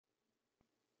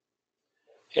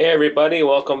Hey everybody,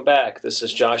 welcome back. This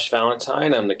is Josh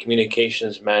Valentine. I'm the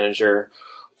Communications Manager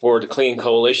for the Clean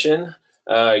Coalition.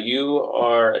 You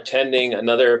are attending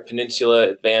another Peninsula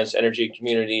Advanced Energy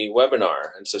Community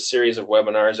webinar. It's a series of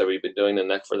webinars that we've been doing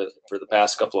for the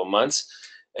past couple of months,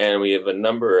 and we have a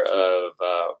number of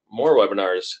more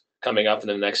webinars coming up in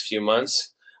the next few months.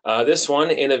 This one,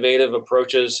 Innovative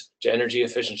Approaches to Energy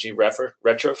Efficiency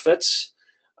Retrofits.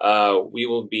 We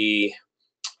will be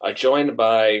joined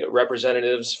by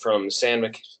representatives from San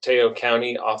Mateo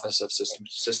County Office of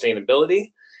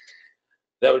Sustainability.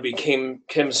 That would be Kim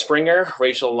Springer,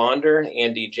 Rachel Launder,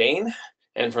 Andy Jane,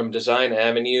 and from Design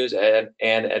Avenues and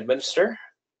Administer.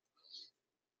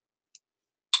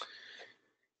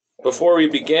 Before we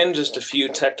begin, just a few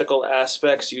technical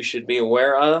aspects you should be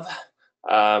aware of.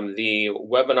 The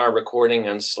webinar recording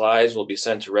and slides will be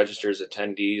sent to registered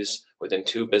attendees within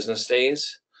 2 business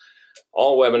days.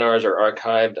 All webinars are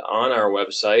archived on our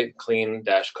website,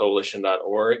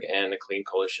 clean-coalition.org, and the Clean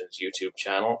Coalition's YouTube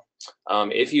channel.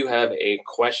 If you have a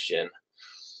question,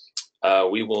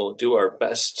 we will do our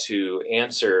best to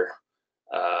answer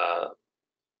a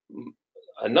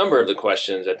number of the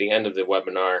questions at the end of the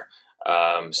webinar.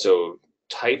 So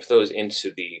type those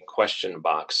into the question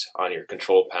box on your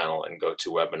control panel and go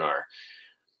to webinar.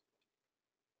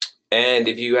 And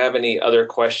if you have any other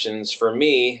questions for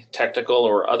me, technical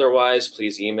or otherwise,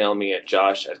 please email me at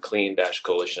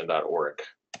josh@clean-coalition.org.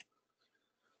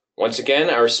 Once again,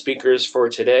 our speakers for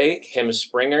today, Kim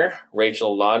Springer,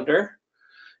 Rachel Launder,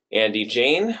 Andy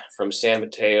Jane from San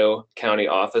Mateo County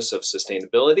Office of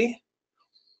Sustainability,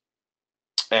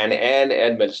 and Ann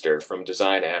Edminster from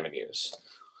Design Avenues.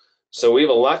 So we have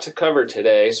a lot to cover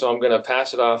today, so I'm going to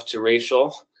pass it off to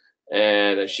Rachel,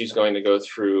 and she's going to go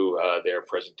through their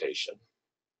presentation.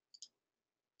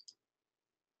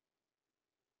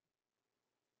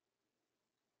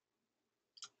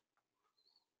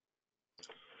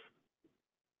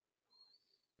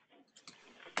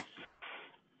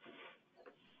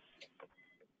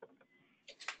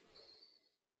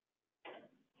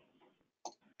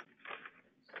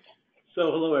 So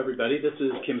hello everybody, this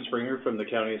is Kim Springer from the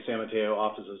County of San Mateo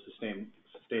Office of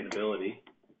Sustainability.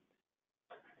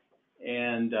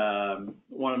 And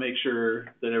want to make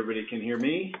sure that everybody can hear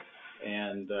me,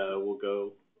 and we'll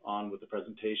go on with the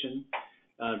presentation.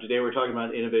 Today we're talking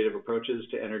about innovative approaches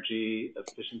to energy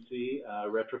efficiency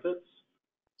retrofits.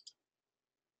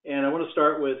 And I want to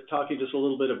start with talking just a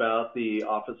little bit about the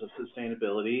Office of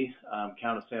Sustainability,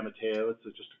 County of San Mateo. It's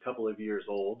just a couple of years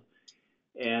old.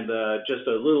 And just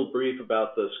a little brief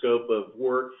about the scope of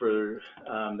work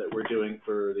that we're doing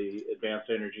for the Advanced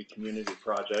Energy Community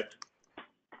project,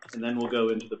 and then we'll go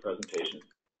into the presentation.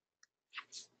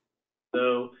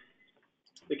 So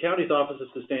the county's Office of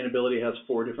Sustainability has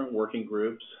 4 different working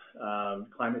groups: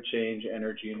 climate change,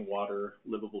 energy and water,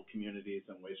 livable communities,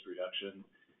 and waste reduction.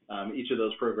 Each of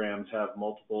those programs have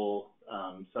multiple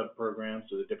sub-programs,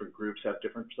 so the different groups have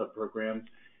different sub-programs.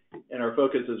 And our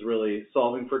focus is really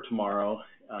solving for tomorrow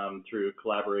through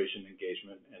collaboration,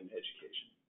 engagement, and education.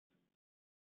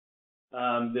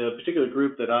 The particular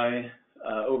group that I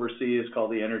oversee is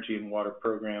called the Energy and Water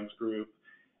Programs Group.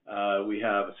 We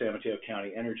have a San Mateo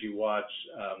County Energy Watch,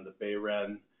 the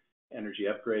BayREN Energy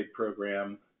Upgrade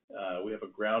Program. We have a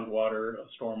groundwater, a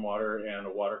stormwater, and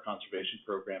a water conservation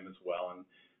program as well. And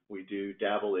we do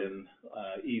dabble in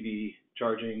EV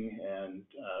charging and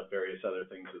various other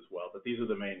things as well, but these are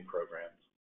the main programs.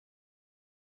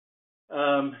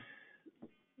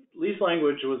 Lease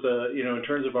language was in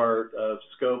terms of our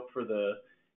scope for the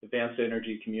Advanced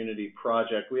Energy Community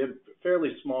project, we have a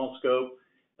fairly small scope,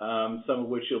 some of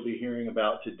which you'll be hearing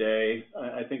about today.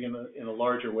 I think in a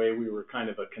larger way, we were kind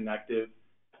of a connective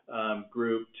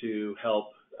group to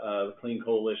help the Clean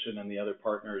Coalition and the other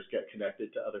partners get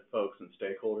connected to other folks and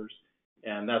stakeholders.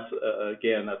 And that's,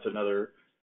 again, that's another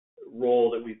role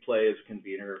that we play as a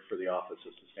convener for the Office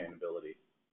of Sustainability.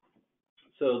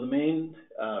 So the main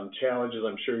challenges,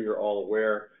 I'm sure you're all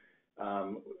aware,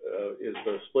 is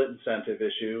the split incentive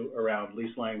issue around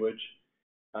lease language.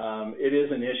 It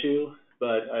is an issue,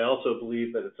 but I also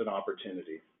believe that it's an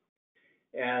opportunity.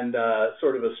 And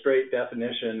sort of a straight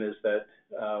definition is that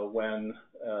when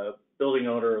building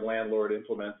owner or landlord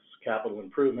implements capital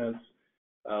improvements,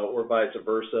 or vice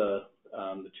versa,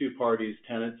 the 2 parties,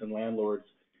 tenants and landlords,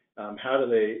 how do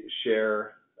they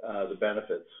share the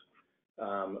benefits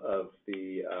of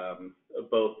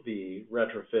both the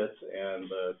retrofits and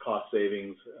the cost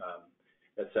savings,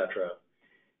 et cetera?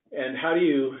 And how do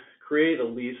you create a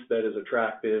lease that is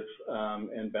attractive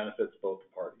and benefits both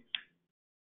parties?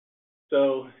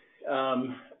 So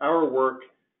our work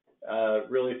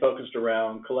really focused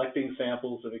around collecting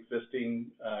samples of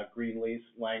existing green lease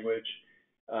language,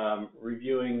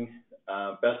 reviewing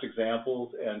best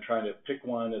examples and trying to pick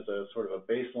one as a sort of a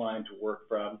baseline to work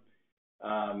from,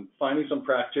 finding some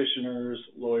practitioners,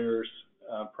 lawyers,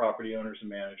 property owners and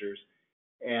managers,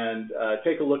 and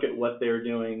take a look at what they're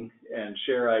doing and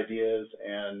share ideas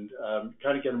and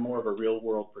kind of get more of a real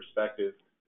world perspective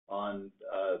on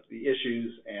the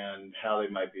issues and how they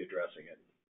might be addressing it.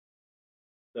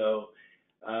 So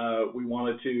we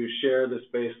wanted to share this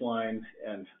baseline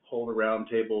and hold a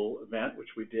roundtable event,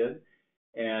 which we did,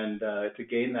 and to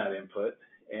gain that input.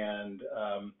 And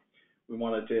we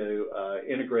wanted to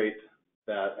integrate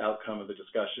that outcome of the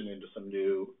discussion into some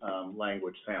new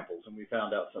language samples, and we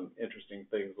found out some interesting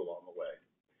things along the way.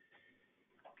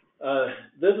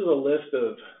 This is a list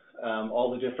of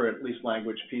all the different lease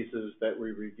language pieces that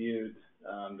we reviewed.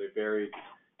 They varied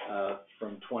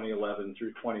from 2011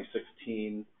 through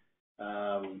 2016.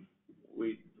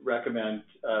 We recommend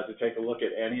to take a look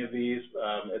at any of these.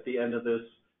 At the end of this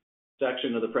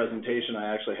section of the presentation,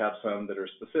 I actually have some that are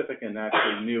specific and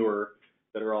actually newer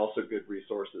that are also good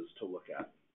resources to look at.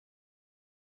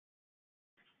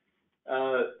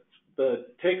 The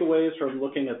takeaways from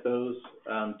looking at those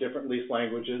different lease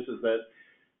languages is that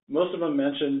most of them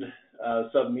mentioned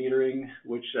sub-metering,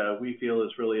 which we feel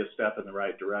is really a step in the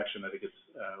right direction. I think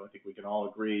we can all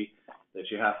agree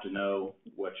that you have to know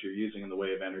what you're using in the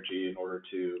way of energy in order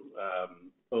to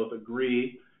both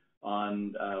agree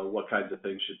on what kinds of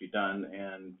things should be done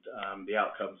and the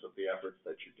outcomes of the efforts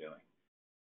that you're doing.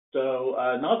 So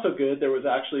not so good. There was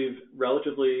actually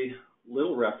relatively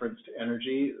little reference to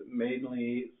energy,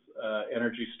 mainly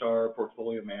Energy Star,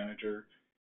 Portfolio Manager.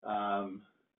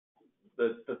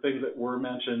 The things that were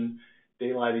mentioned,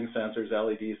 daylighting sensors,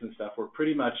 LEDs and stuff, were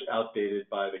pretty much outdated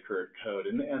by the current code.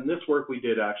 And this work we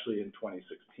did actually in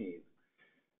 2016.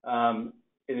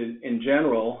 In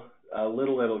general,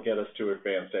 little that'll get us to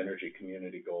advanced energy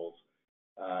community goals.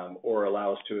 Or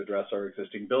allow us to address our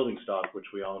existing building stock,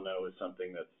 which we all know is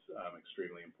something that's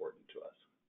extremely important to us.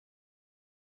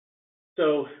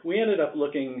 So we ended up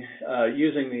looking,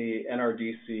 using the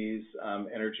NRDC's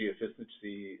energy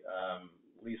efficiency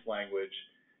lease language,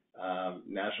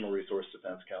 National Resource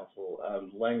Defense Council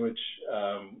language,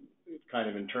 kind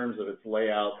of in terms of its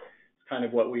layout, kind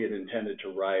of what we had intended to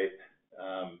write.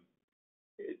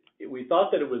 We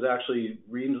thought that it was actually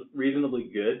reasonably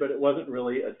good, but it wasn't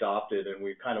really adopted, and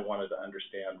we kind of wanted to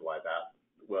understand why that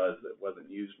was. It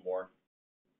wasn't used more.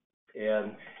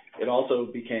 And it also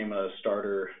became a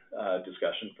starter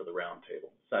discussion for the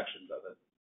roundtable sections of it.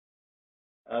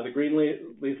 The green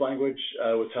lease language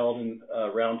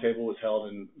roundtable was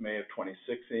held in May of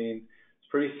 2016. It's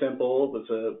pretty simple. It was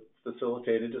a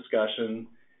facilitated discussion.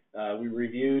 We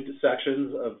reviewed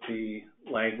sections of the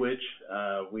language.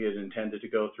 We had intended to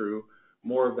go through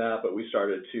more of that, but we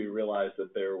started to realize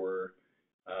that there was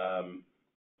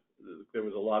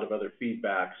a lot of other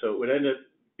feedback. So it would end up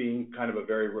being kind of a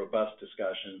very robust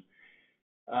discussion.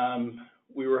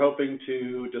 We were hoping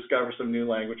to discover some new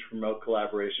language to promote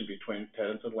collaboration between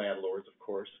tenants and landlords, of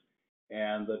course.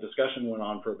 And the discussion went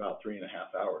on for about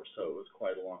 3.5 hours, so it was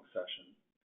quite a long session.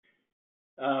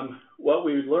 What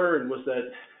we learned was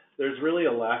that there's really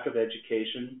a lack of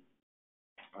education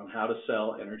on how to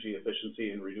sell energy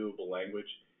efficiency and renewable language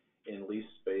in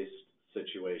lease-based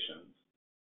situations.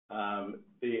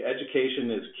 The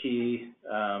education is key.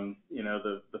 You know,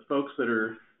 the folks that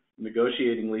are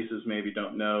negotiating leases maybe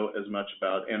don't know as much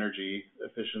about energy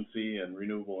efficiency and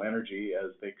renewable energy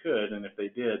as they could, and if they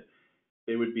did,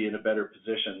 they would be in a better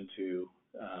position to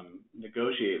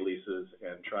negotiate leases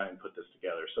and try and put this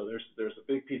together. So there's a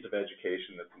big piece of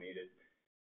education that's needed.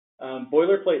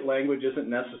 Boilerplate language isn't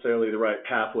necessarily the right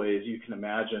pathway. As you can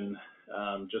imagine,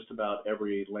 just about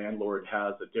every landlord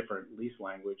has a different lease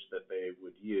language that they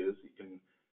would use. You can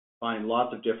find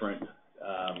lots of different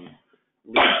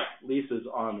leases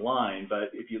online,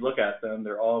 but if you look at them,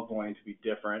 they're all going to be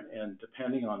different, and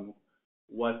depending on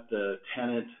what the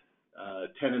tenant's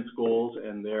goals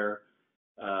and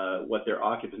what their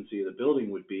occupancy of the building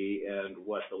would be, and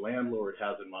what the landlord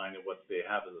has in mind and what they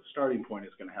have as a starting point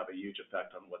is going to have a huge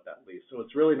effect on what that lease. So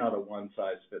it's really not a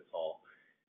one-size-fits-all.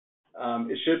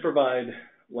 It should provide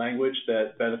language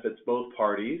that benefits both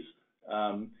parties,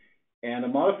 and a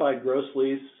modified gross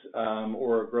lease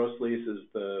or a gross lease is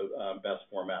the best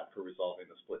format for resolving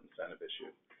the split incentive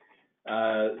issue.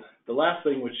 The last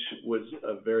thing, which was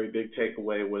a very big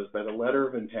takeaway, was that a letter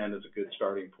of intent is a good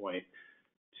starting point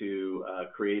to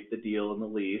create the deal in the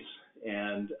lease,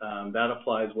 and that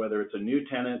applies whether it's a new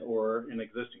tenant or an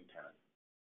existing tenant.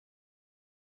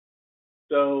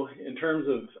 So in terms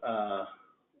of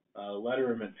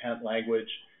letter of intent language.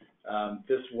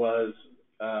 This was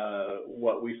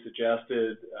what we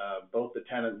suggested. Both the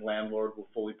tenant and landlord will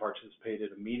fully participate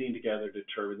in a meeting together to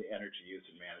determine the energy use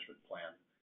and management plan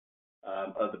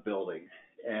of the building.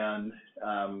 And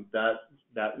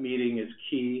that meeting is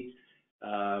key.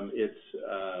 It's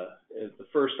the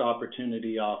first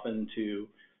opportunity often to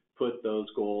put those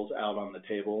goals out on the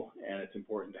table, and it's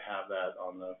important to have that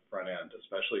on the front end,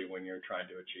 especially when you're trying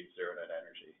to achieve zero net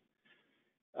energy.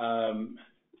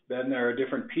 Then there are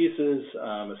different pieces,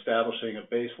 establishing a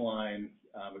baseline,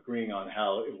 agreeing on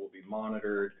how it will be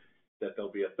monitored, that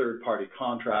there'll be a third-party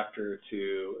contractor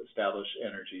to establish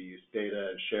energy use data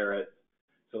and share it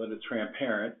so that it's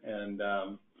transparent, and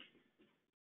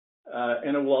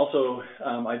it will also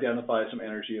identify some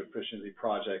energy efficiency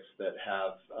projects that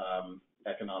have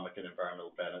economic and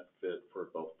environmental benefit for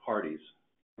both parties.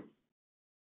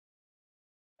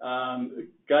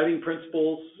 Guiding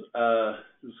principles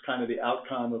is kind of the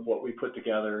outcome of what we put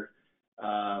together.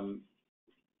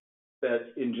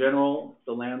 That in general,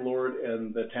 the landlord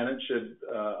and the tenant should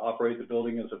operate the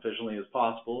building as efficiently as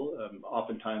possible.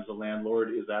 Oftentimes the landlord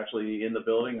is actually in the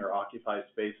building or occupies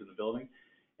space in the building,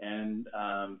 and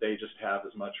they just have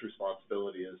as much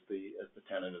responsibility as the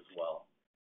tenant as well.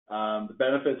 The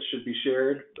benefits should be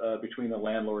shared between the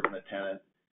landlord and the tenant.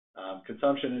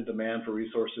 Consumption and demand for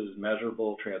resources is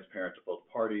measurable, transparent to both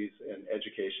parties, and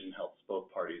education helps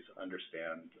both parties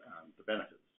understand the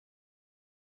benefits.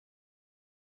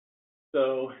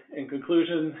 So in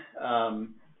conclusion,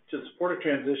 to support a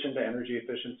transition to energy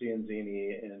efficiency in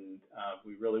Xenia, and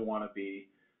we really want to be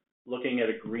looking at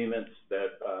agreements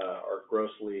that are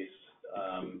gross lease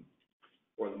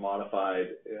or the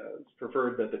modified. It's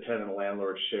preferred that the tenant and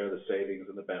landlord share the savings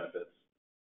and the benefits.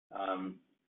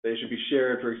 They should be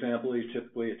shared. For example,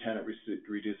 typically a tenant receives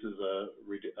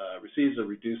a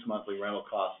reduced monthly rental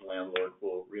cost, the landlord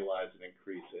will realize an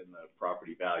increase in the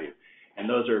property value. And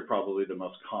those are probably the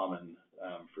most common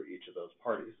for each of those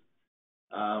parties.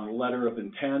 Letter of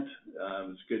intent is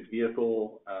a good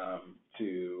vehicle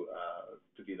to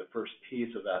be the first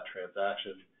piece of that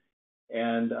transaction.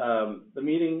 And the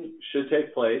meeting should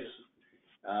take place,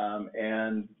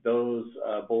 and those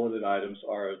bulleted items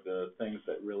are the things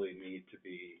that really need to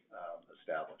be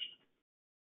established.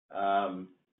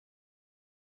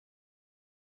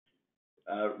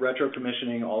 Retro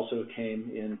commissioning also came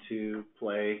into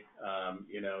play.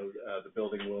 The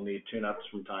building will need tune-ups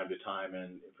from time to time,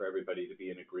 and for everybody to be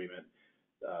in agreement,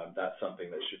 that's something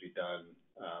that should be done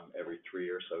every 3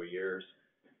 or so years.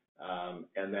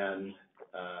 And then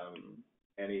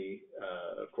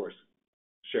of course,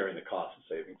 sharing the cost of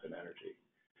savings in energy.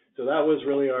 So that was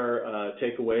really our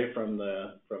takeaway from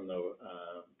the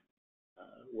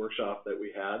workshop that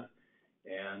we had,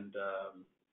 and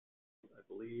I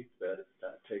believe that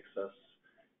takes us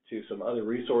to some other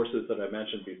resources that I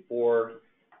mentioned before.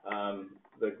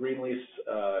 The green lease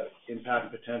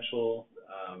impact potential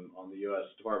on the U.S.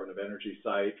 Department of Energy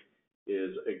site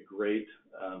is a great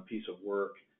piece of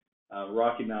work.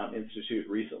 Rocky Mountain Institute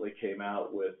recently came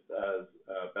out with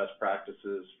best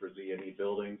practices for Z&E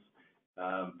buildings.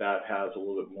 That has a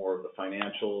little bit more of the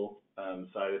financial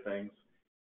side of things,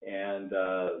 and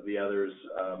the others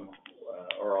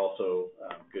are also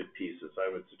good pieces. I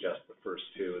would suggest the first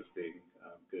two as being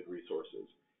good resources.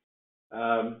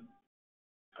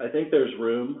 I think there's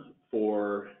room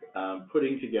for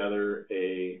putting together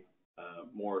a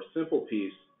more simple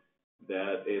piece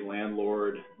that a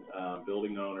landlord,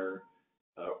 building owner,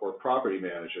 or property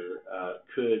manager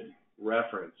could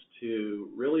reference to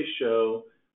really show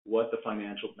what the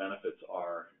financial benefits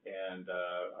are. And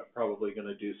I'm probably going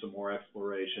to do some more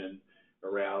exploration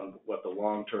around what the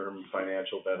long-term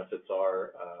financial benefits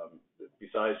are,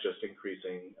 besides just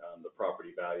increasing the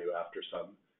property value after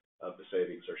some of the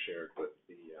savings are shared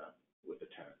with the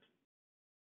tenant.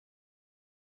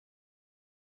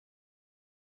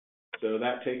 So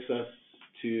that takes us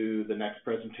to the next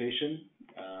presentation,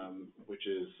 which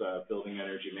is building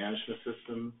energy management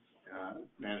systems,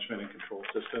 management and control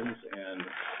systems, and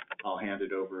I'll hand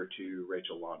it over to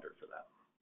Rachel Launder for that.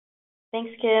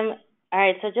 Thanks, Kim. All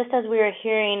right, so just as we were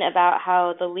hearing about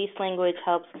how the lease language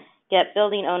helps get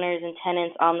building owners and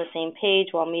tenants on the same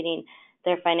page while meeting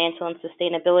their financial and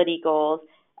sustainability goals,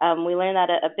 we learned that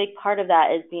a big part of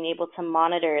that is being able to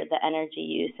monitor the energy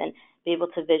use and be able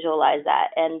to visualize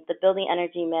that. And the building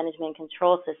energy management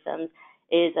control systems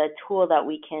is a tool that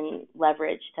we can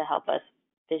leverage to help us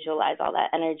visualize all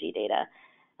that energy data.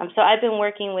 So I've been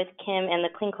working with Kim and the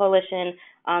Clean Coalition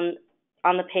on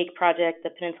the PAEC project,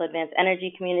 the Peninsula Advanced Energy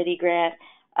Community grant,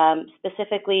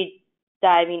 specifically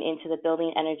diving into the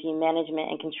building energy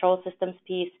management and control systems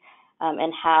piece,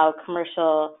 and how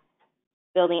commercial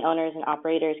building owners and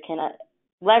operators can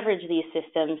leverage these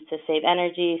systems to save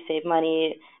energy, save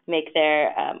money, make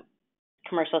their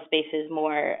commercial spaces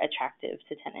more attractive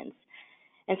to tenants.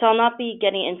 And so I'll not be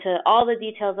getting into all the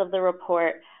details of the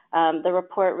report. The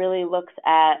report really looks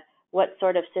at what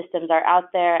sort of systems are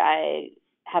out there. I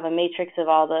have a matrix of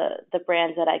all the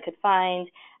brands that I could find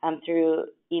through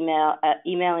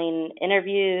emailing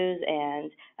interviews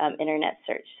and internet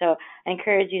search. So I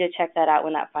encourage you to check that out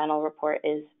when that final report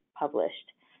is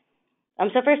published.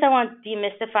 So first I want to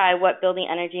demystify what building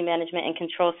energy management and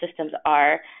control systems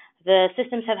are. The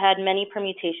systems have had many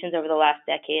permutations over the last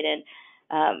decade, and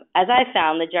as I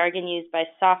found, the jargon used by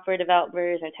software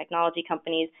developers and technology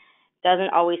companies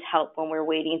doesn't always help when we're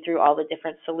wading through all the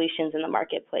different solutions in the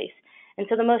marketplace. And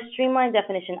so the most streamlined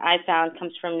definition I found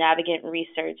comes from Navigant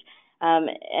Research,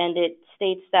 and it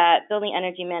states that building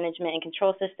energy management and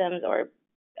control systems, or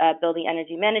building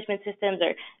energy management systems,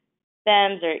 or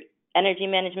BEMS, or energy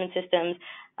management systems,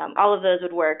 all of those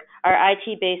would work, are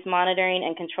IT-based monitoring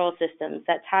and control systems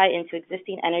that tie into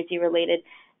existing energy-related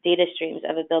data streams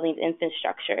of a building's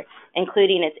infrastructure,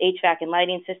 including its HVAC and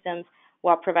lighting systems,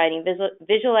 while providing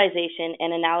visualization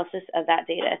and analysis of that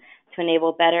data to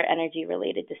enable better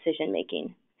energy-related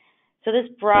decision-making. So this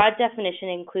broad definition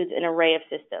includes an array of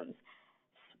systems.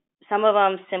 Some of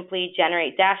them simply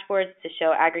generate dashboards to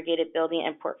show aggregated building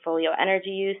and portfolio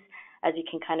energy use, as you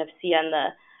can kind of see on the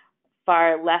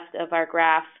far left of our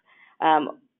graph,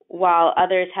 while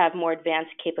others have more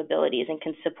advanced capabilities and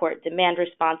can support demand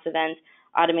response events,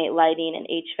 automate lighting and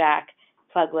HVAC,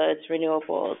 plug loads,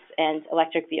 renewables, and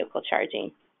electric vehicle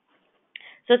charging.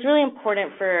 So it's really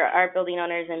important for our building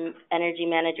owners and energy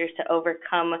managers to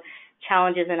overcome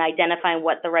challenges in identifying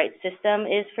what the right system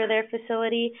is for their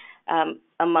facility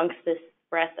amongst this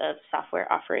breadth of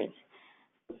software offerings.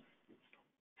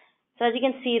 So as you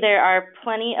can see, there are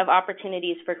plenty of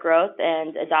opportunities for growth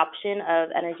and adoption of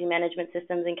energy management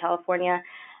systems in California.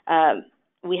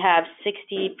 We have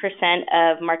 60%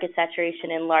 of market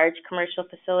saturation in large commercial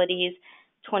facilities,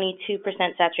 22%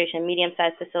 saturation in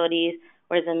medium-sized facilities,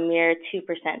 whereas a mere 2%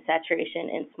 saturation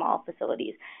in small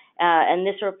facilities. And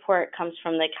this report comes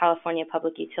from the California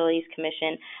Public Utilities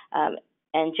Commission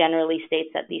and generally states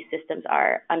that these systems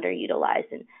are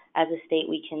underutilized. And as a state,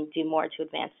 we can do more to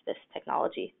advance this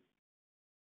technology.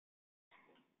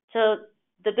 So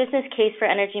the business case for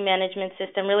energy management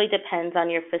system really depends on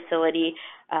your facility,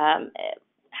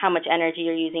 how much energy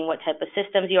you're using, what type of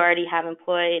systems you already have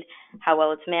employed, how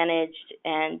well it's managed,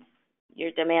 and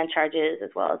your demand charges,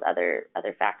 as well as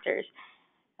other factors.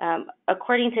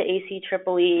 According to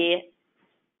ACEEE,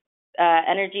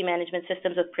 energy management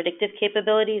systems with predictive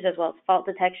capabilities, as well as fault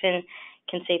detection,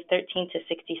 can save 13 to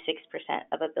 66%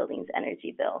 of a building's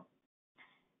energy bill.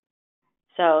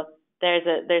 So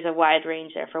there's a wide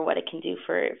range there for what it can do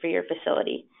for your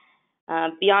facility.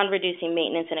 Beyond reducing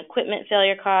maintenance and equipment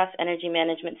failure costs, energy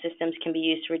management systems can be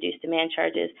used to reduce demand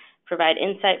charges, provide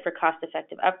insight for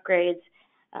cost-effective upgrades,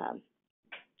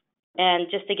 and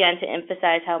just again to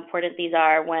emphasize how important these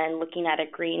are when looking at a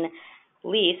green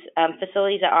lease,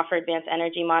 facilities that offer advanced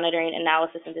energy monitoring,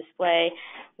 analysis, and display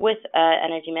with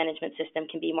an energy management system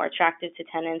can be more attractive to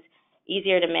tenants,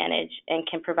 easier to manage, and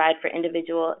can provide for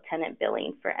individual tenant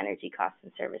billing for energy costs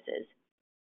and services.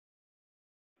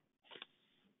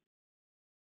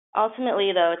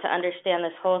 Ultimately, though, to understand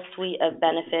this whole suite of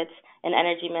benefits an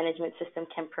energy management system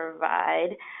can provide,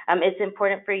 it's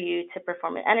important for you to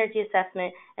perform an energy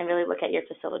assessment and really look at your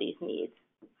facility's needs.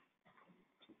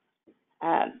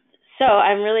 So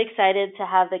I'm really excited to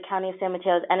have the County of San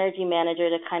Mateo's energy manager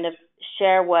to kind of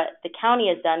share what the county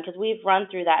has done, because we've run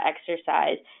through that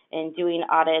exercise in doing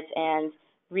audits and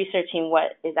researching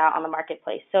what is out on the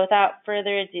marketplace. So without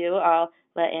further ado, I'll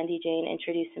let Andy Jane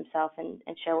introduce himself and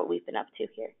share what we've been up to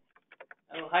here.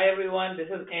 Hi everyone, this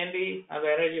is Andy. I'm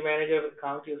the energy manager with the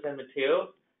County of San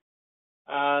Mateo.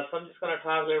 So I'm just going to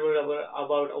talk a little bit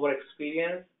about our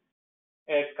experience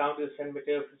at County of San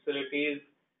Mateo facilities,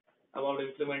 about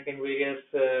implementing various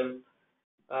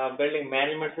building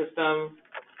management systems.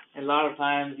 And a lot of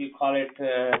times you call it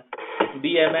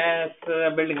BMS,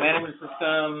 building management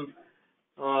system,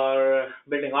 or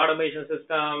building automation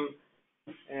system.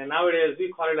 And nowadays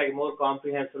we call it like more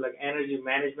comprehensive, like energy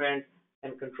management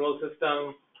and control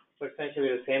system, but essentially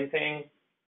the same thing.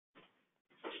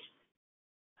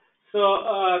 So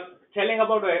telling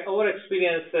about our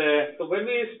experience, so when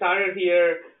we started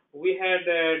here, we had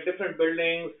different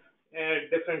buildings,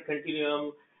 different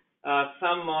continuum,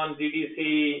 some on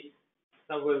DDC,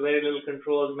 some with very little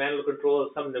controls, manual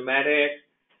controls, some pneumatic.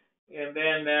 And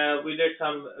then we did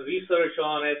some research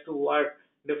on as to what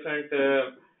different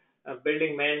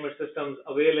building management systems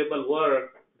available were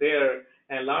there.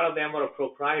 and a lot of them are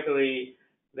proprietary,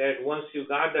 that once you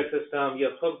got the system,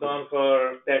 you're hooked on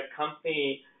for that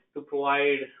company to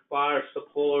provide parts,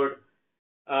 support.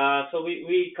 So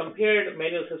we compared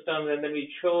manual systems, and then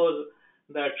we chose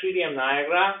the 3DM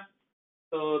Niagara.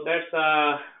 So that's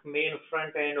a main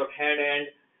front end or head end,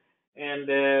 and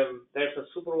that's a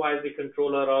supervisory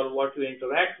controller or what you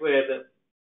interact with.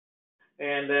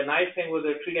 And the nice thing with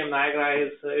the 3DM Niagara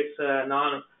is it's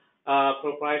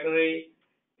non-proprietary,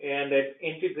 and it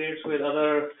integrates with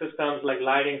other systems like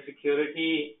lighting,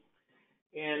 security.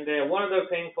 And one other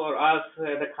thing for us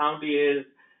at the county is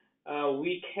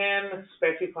we can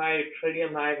specify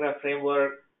 3DM Niagara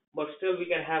framework, but still we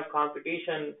can have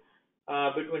competition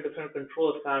between different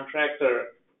controls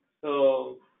contractor.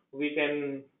 So we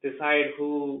can decide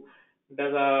who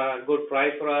does a good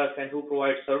price for us and who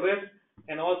provides service.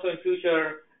 And also in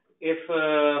future, if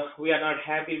we are not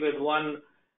happy with one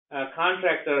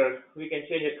contractor, we can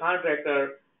change a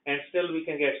contractor and still we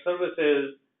can get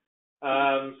services.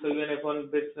 So even if one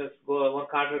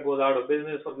contractor goes out of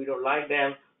business or we don't like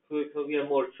them, so we have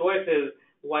more choices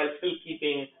while still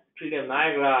keeping 3DM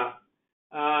Niagara.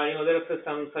 There are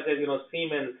systems such as,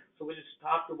 Siemens. So we just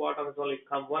top to bottom, it's only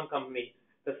one company.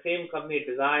 The same company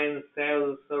designs,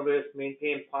 sells, service,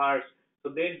 maintain parts. So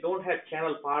they don't have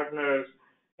channel partners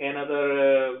and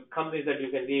other companies that you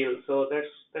can deal. So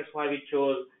that's why we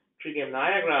chose 3DM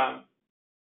Niagara.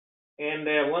 And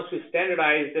once we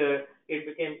standardized, it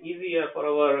became easier for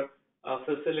our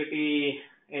facility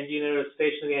engineers,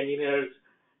 stationary engineers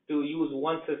to use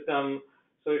one system.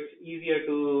 So it's easier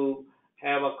to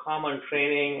have a common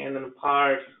training and then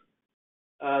parts.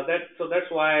 So that's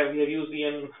why we have used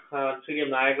the 3DM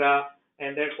Niagara,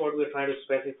 and that's what we're trying to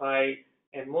specify.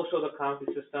 And most of the county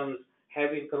systems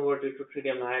have been converted to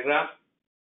 3DM Niagara.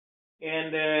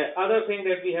 And other thing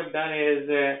that we have done is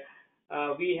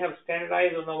we have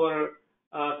standardized on our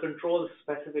control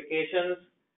specifications,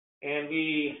 and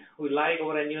we like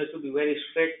our engineers to be very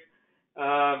strict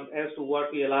as to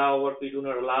what we allow, what we do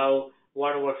not allow,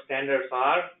 what our standards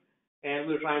are. And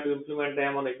we're trying to implement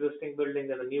them on existing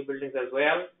buildings and the new buildings as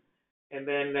well. And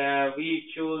then we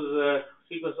choose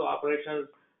sequence of operations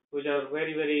which are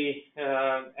very, very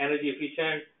energy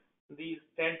efficient. These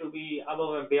tend to be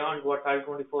above and beyond what Title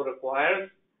 24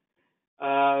 requires.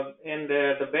 And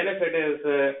the benefit is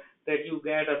that you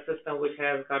get a system which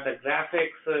has got the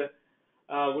graphics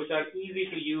which are easy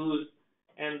to use,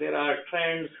 and there are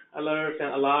trends, alerts,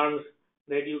 and alarms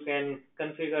that you can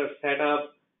configure, set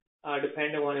up,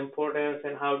 depending on importance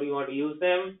and how do you want to use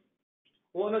them.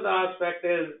 One of the aspects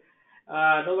is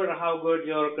no matter how good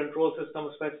your control system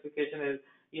specification is,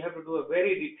 you have to do a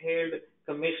very detailed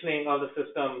commissioning of the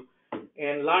system.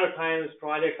 And a lot of times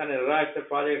projects are in a rush, the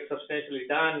project is substantially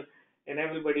done, and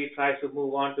everybody tries to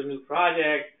move on to a new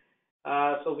project.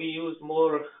 So we use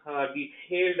more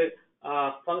detailed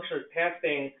functional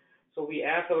testing. So we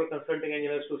ask our consulting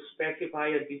engineers to specify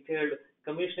a detailed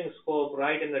commissioning scope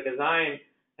right in the design,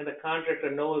 and the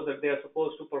contractor knows that they are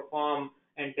supposed to perform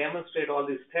and demonstrate all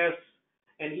these tests.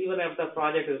 And even if the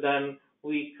project is done,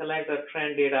 we collect the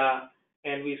trend data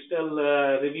and we still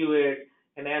review it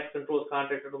and ask controls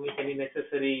contractor to make any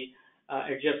necessary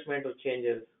adjustment or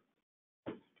changes.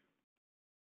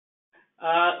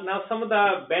 Now, some of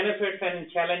the benefits and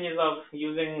challenges of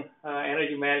using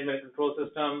energy management control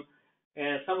system,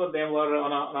 and some of them were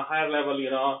on a higher level,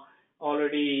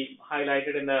 already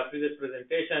highlighted in the previous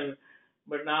presentation.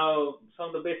 But now, some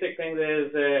of the basic things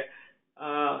is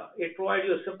it provides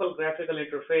you a simple graphical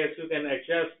interface. You can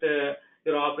adjust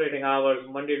your operating hours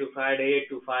Monday to Friday, 8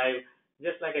 to 5,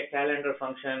 just like a calendar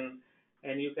function.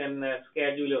 And you can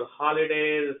schedule your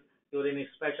holidays, your any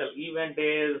special event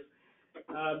days.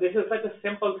 This is such a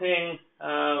simple thing,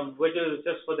 which is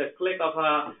just for the click of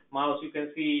a mouse. You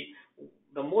can see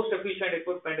the most efficient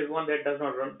equipment is one that does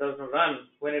not run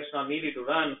when it's not needed to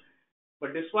run.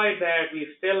 But despite that, we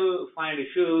still find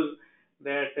issues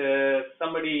that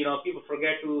people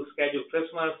forget to schedule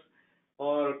Christmas,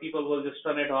 or people will just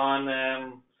turn it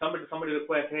on. Somebody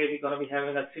requests, hey, we're going to be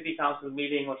having a city council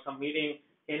meeting or some meeting.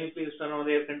 Can you please turn on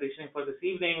the air conditioning for this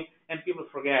evening? And people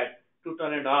forget to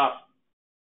turn it off.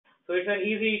 So it's an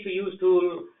easy to use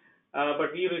tool,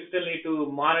 but we still need to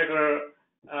monitor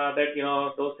that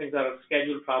those things are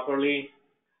scheduled properly.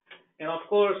 And of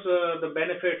course, the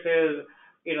benefit is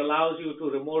it allows you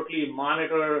to remotely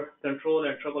monitor, control,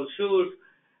 and troubleshoot.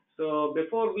 So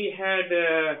before we had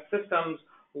systems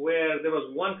where there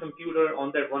was one computer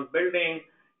on that one building,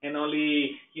 and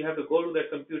only you have to go to that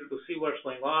computer to see what's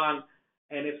going on.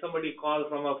 And if somebody calls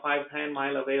from a 5-10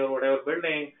 mile away or whatever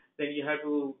building, then you have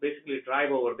to basically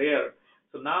drive over there.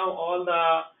 So now all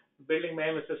the building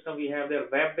management system we have, they're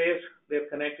web-based. They're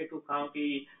connected to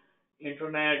county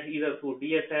internet either through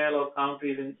DSL or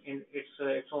counties in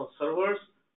its own servers.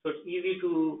 So it's easy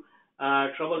to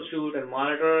troubleshoot and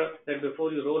monitor that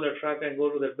before you roll a truck and go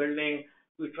to the building.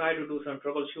 We try to do some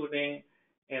troubleshooting,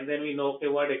 and then we know, okay,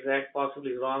 what exactly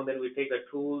possibly is wrong. Then we take the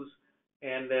tools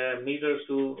and meters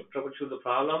to troubleshoot the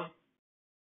problem.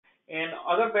 And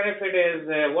other benefit is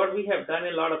what we have done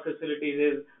in a lot of facilities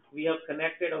is we have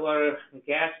connected our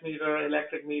gas meter,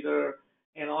 electric meter,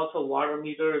 and also water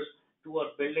meters to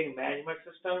a building management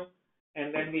system.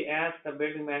 And then we ask the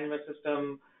building management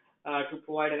system to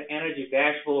provide an energy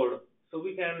dashboard, so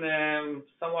we can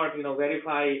somewhat,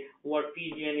 verify what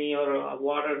PG&E or a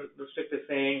water district is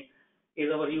saying. Is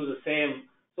our use the same?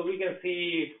 So we can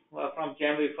see from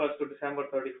January 1st to December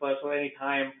 31st or any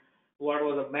time what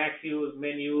was the max use,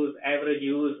 min use, average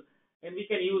use, and we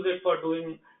can use it for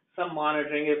doing some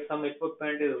monitoring if some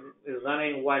equipment is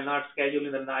running while not scheduled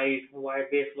in the night, why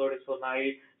base load is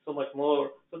so much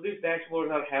more. So these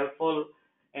dashboards are helpful,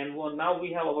 and now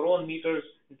we have our own meters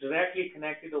directly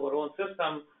connected to our own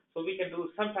system, so we can do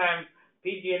sometimes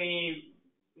PG&E,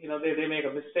 they make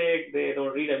a mistake, they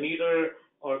don't read a meter,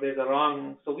 or there's a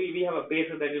wrong. So we have a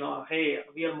basis that, hey,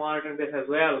 we are monitoring this as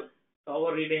well. So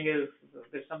our reading is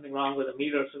there's something wrong with the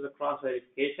meter, so the cross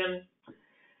verification.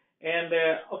 And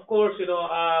of course,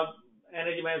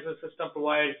 energy management system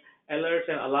provides alerts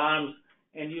and alarms,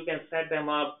 and you can set them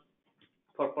up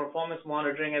for performance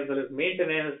monitoring as well as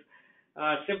maintenance.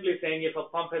 Simply saying if a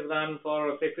pump has run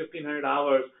for say 1,500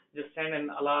 hours, just send an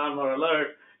alarm or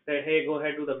alert that, hey, go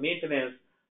ahead, do the maintenance.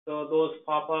 So those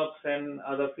pop-ups and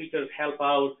other features help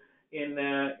out in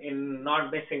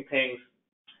not missing things.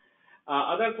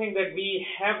 Other thing that we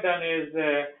have done is,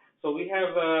 so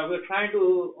we're trying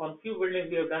to, on few buildings,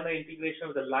 we have done the integration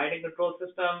with the lighting control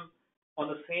system. On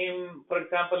the same, for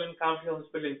example, in County Homes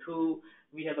Building 2,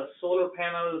 we have the solar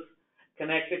panels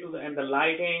connected to and the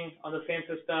lighting on the same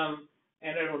system.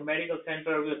 And at our medical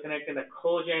center, we are connecting the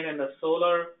cogen and the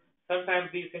solar. Sometimes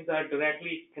these things are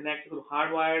directly connected to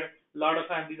hardwired. A lot of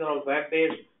times these are all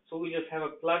web-based, so we just have a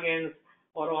plugins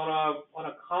or on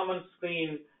a common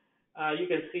screen. You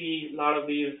can see a lot of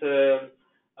these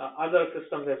other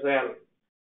systems as well.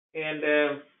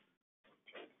 And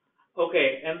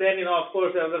okay, and then of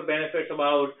course the other benefits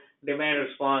about demand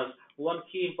response. One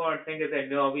key important thing is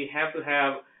that we have to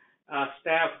have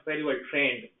staff very well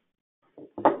trained.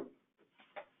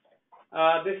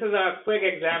 This is a quick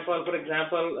example. For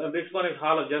example, this one is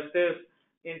Hall of Justice.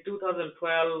 In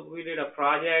 2012, we did a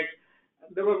project.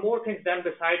 There were more things done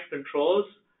besides controls,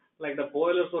 like the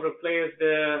boilers were replaced,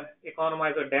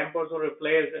 economizer dampers were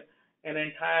replaced, an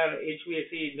entire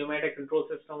HVAC pneumatic control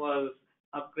system was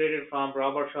upgraded from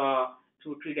Robert Shaw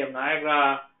to 3DM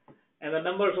Niagara. And the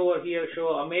numbers over here show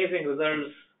amazing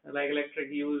results, like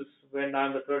electric use went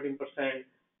down by 13%,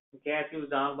 gas use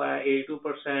down by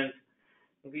 82%,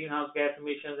 greenhouse gas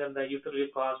emissions and the utility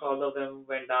costs, all of them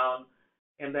went down.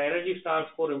 And the Energy Star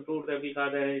score improved that we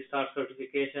got the Energy Star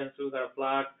certification, so we got a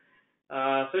plaque.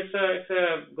 So it's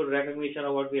a good recognition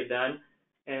of what we have done.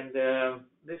 And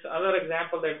this other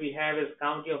example that we have is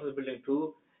County Office Building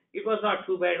 2. It was not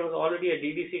too bad. It was already a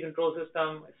DDC control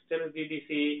system. It's still a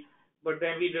DDC, but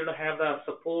then we didn't have the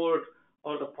support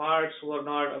or the parts were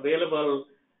not available.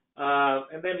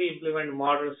 And then we implemented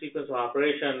modern sequence of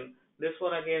operation. This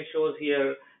one again shows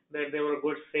here that there were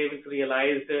good savings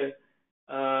realized,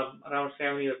 around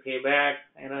 7-year payback,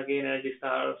 and again Energy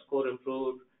Star score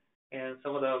improved, and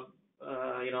some of the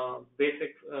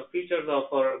basic features of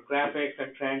our graphics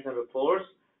and trends and reports.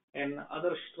 And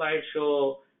other slides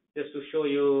show, just to show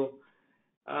you,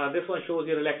 this one shows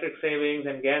your electric savings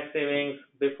and gas savings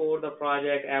before the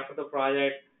project, after the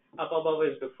project. Up above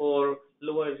is before,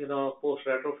 lower is post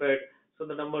retrofit. So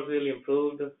the numbers really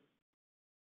improved.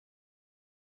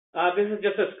 This is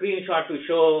just a screenshot to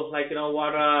show,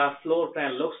 what a floor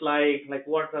plan looks like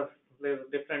what the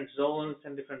different zones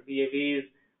and different VAVs,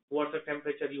 what's the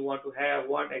temperature you want to have,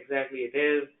 what exactly it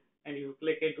is, and if you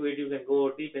click into it, you can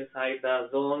go deep inside the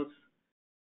zones.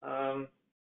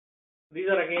 These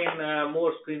are again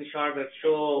more screenshots that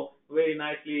show very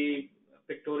nicely,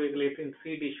 pictorially in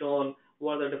 3D shown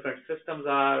what the different systems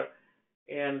are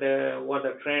and what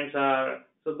the trends are.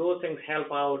 So those things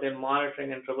help out in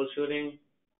monitoring and troubleshooting.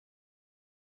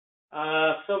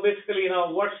 So basically,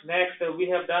 what's next? We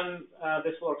have done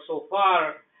this work so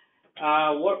far.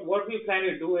 What we plan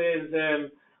to do is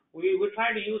we're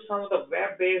trying to use some of the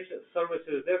web-based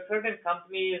services. There are certain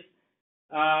companies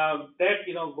that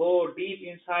go deep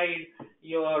inside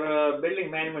your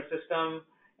building management system,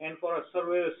 and for a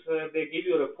service they give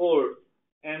you a report.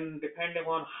 and depending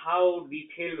on how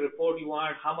detailed report you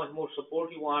want, how much more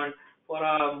support you want for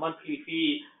a monthly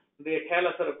fee, they tell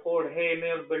us a report, hey, in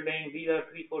your building, these are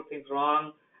 3-4 things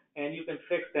wrong, and you can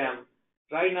fix them.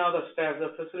 Right now, the staff,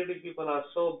 the facility people are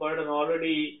so burdened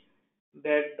already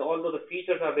that although the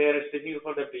features are there, it's difficult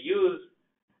for them to use.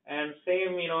 And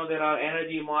same, there are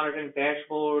energy monitoring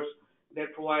dashboards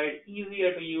that provide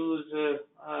easier to use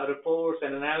reports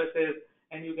and analysis,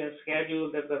 and you can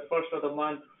schedule that the first of the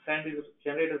month,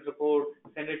 generate this report,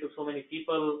 send it to so many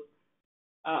people.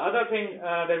 Other thing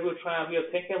that we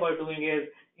are thinking about doing is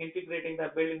integrating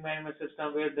the building management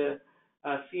system with the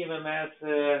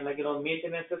CMMS,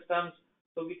 maintenance systems,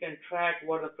 so we can track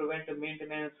what the preventive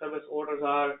maintenance service orders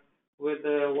are with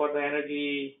what the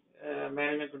energy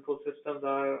management control systems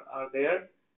are there.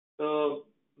 So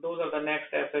those are the next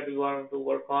steps that we want to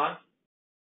work on.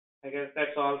 I guess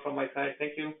that's all from my side.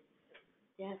 Thank you.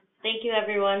 Yeah, thank you,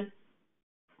 everyone.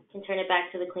 I can turn it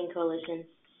back to the Clean Coalition.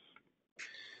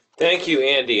 Thank you,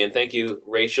 Andy, and thank you,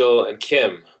 Rachel and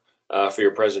Kim, for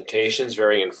your presentations.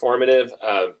 Very informative.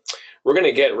 We're going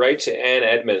to get right to Ann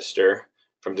Edminster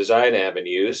from Design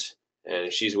Avenues,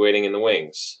 and she's waiting in the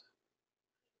wings.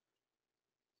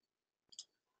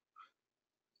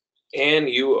 Ann,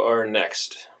 you are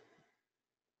next.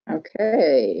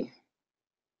 Okay.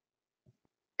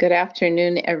 Good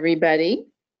afternoon, everybody.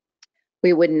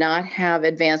 We would not have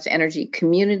advanced energy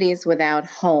communities without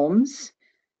homes.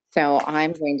 So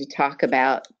I'm going to talk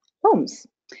about homes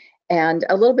and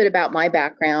a little bit about my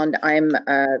background. I'm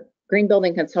a green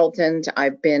building consultant.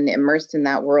 I've been immersed in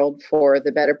that world for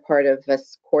the better part of a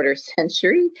quarter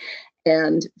century,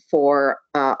 and for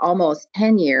almost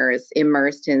 10 years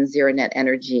immersed in zero net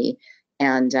energy.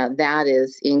 And that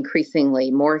is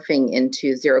increasingly morphing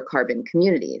into zero carbon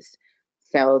communities.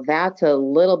 So that's a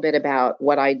little bit about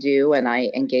what I do, and I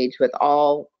engage with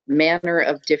all manner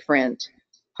of different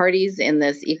parties in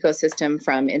this ecosystem,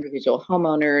 from individual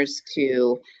homeowners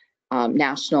to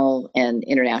national and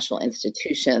international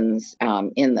institutions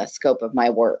in the scope of my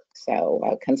work.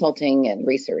 So consulting and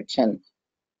research and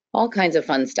all kinds of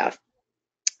fun stuff.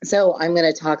 So I'm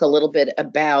going to talk a little bit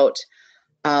about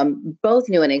both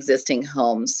new and existing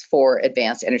homes for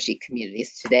advanced energy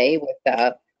communities today, with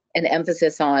an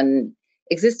emphasis on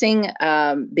existing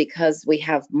because we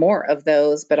have more of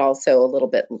those, but also a little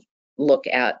bit look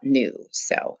at new.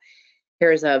 So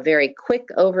here's a very quick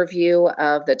overview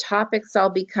of the topics I'll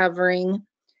be covering,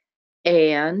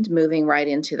 and moving right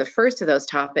into the first of those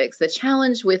topics, the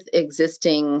challenge with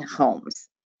existing homes.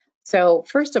 So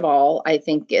first of all, I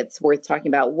think it's worth talking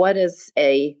about, what does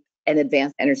an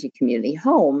advanced energy community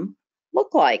home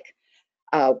look like?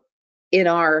 In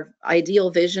our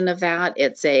ideal vision of that,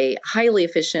 it's a highly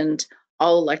efficient,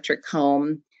 all-electric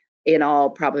home. In all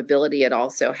probability, it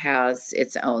also has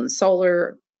its own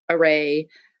solar array.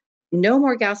 No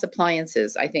more gas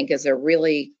appliances, I think, is a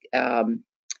really an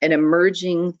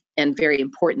emerging and very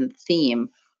important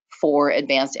theme for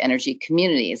advanced energy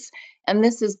communities. And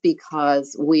this is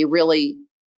because we really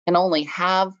can only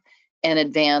have an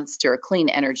advanced or a clean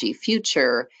energy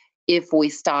future if we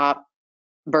stop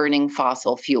burning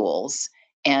fossil fuels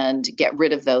and get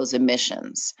rid of those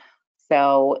emissions.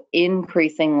 So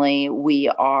increasingly, we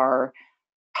are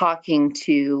talking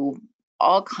to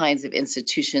all kinds of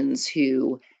institutions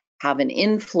who have an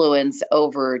influence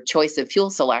over choice of fuel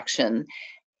selection,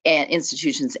 and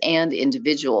institutions and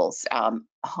individuals.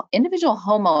 Individual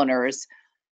homeowners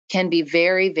can be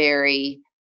very, very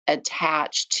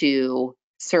attached to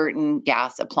certain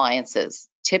gas appliances,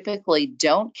 typically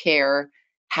don't care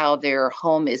how their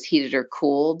home is heated or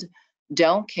cooled,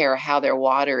 don't care how their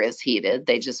water is heated,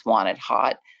 they just want it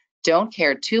hot, don't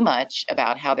care too much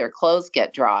about how their clothes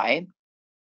get dry,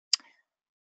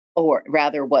 or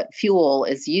rather what fuel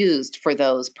is used for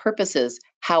those purposes.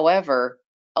 However,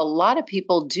 a lot of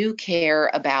people do care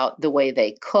about the way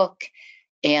they cook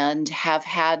and have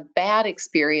had bad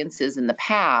experiences in the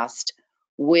past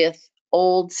with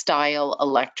old style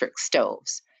electric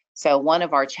stoves. So one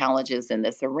of our challenges in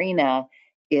this arena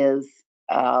is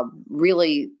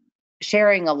really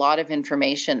sharing a lot of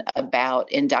information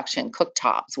about induction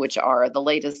cooktops, which are the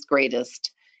latest,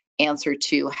 greatest answer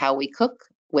to how we cook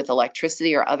with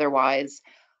electricity or otherwise.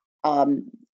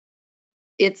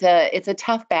 It's a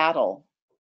tough battle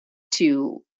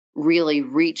to really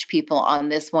reach people on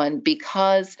this one,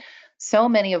 because so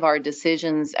many of our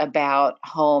decisions about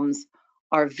homes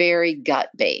are very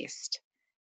gut-based.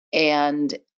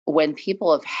 And when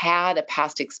people have had a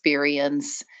past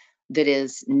experience that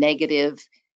is negative,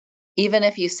 even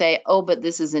if you say, oh, but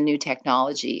this is a new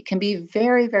technology, it can be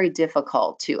very, very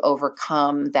difficult to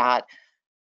overcome that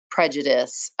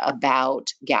prejudice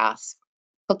about gas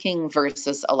cooking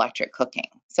versus electric cooking.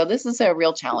 So this is a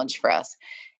real challenge for us.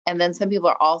 And then some people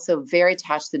are also very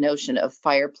attached to the notion of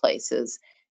fireplaces.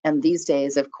 And these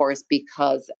days, of course,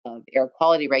 because of air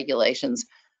quality regulations,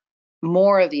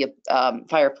 more of the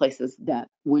fireplaces that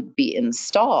would be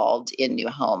installed in new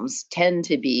homes tend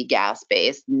to be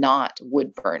gas-based, not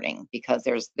wood burning, because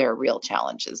there are real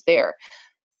challenges there.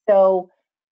 So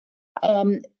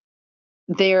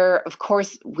there, of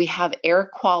course, we have air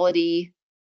quality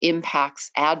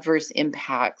impacts, adverse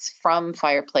impacts from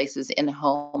fireplaces in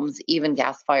homes, even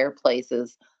gas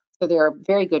fireplaces. So there are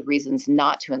very good reasons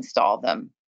not to install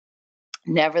them.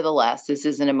 Nevertheless, this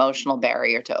is an emotional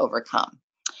barrier to overcome.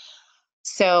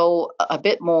 So a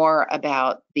bit more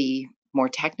about the more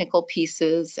technical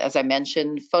pieces. As I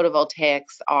mentioned,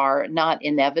 photovoltaics are not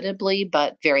inevitably,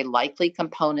 but very likely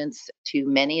components to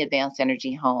many advanced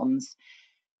energy homes.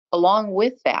 Along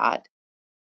with that,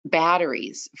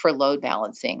 batteries for load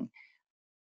balancing.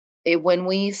 When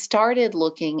we started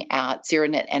looking at zero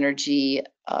net energy,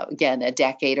 again, a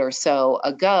decade or so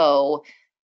ago,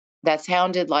 that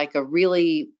sounded like a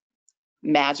really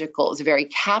magical, it was a very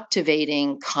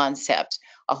captivating concept,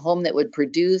 a home that would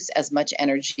produce as much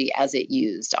energy as it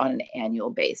used on an annual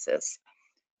basis.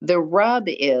 The rub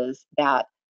is that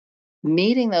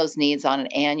meeting those needs on an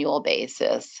annual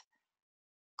basis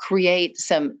create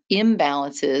some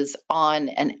imbalances on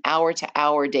an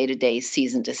hour-to-hour, day-to-day,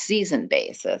 season-to-season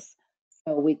basis.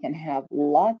 So we can have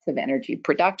lots of energy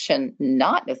production,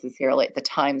 not necessarily at the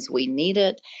times we need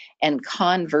it, and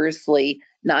conversely,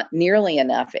 not nearly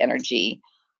enough energy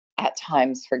at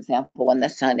times, for example, when the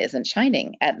sun isn't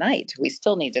shining at night. We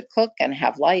still need to cook and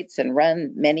have lights and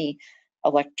run many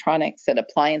electronics and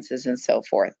appliances and so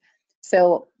forth.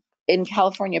 So in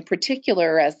California in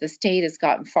particular, as the state has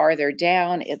gotten farther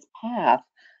down its path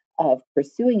of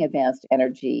pursuing advanced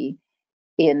energy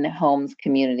in homes,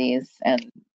 communities, and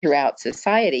throughout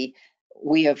society,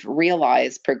 we have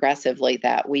realized progressively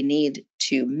that we need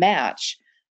to match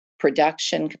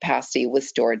production capacity with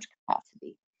storage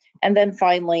capacity. And then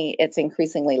finally, it's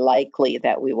increasingly likely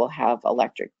that we will have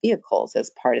electric vehicles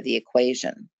as part of the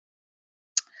equation.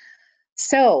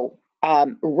 So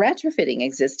retrofitting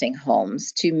existing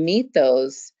homes to meet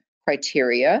those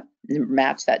criteria,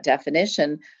 match that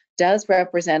definition, does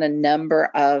represent a number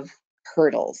of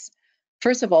hurdles.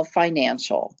 First of all,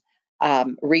 financial.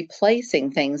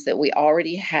 Replacing things that we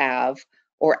already have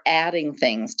or adding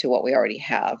things to what we already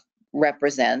have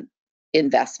represent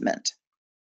investment.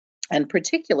 And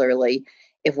particularly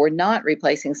if we're not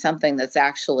replacing something that's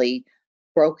actually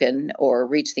broken or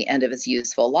reached the end of its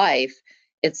useful life,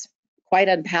 it's quite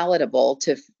unpalatable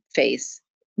to face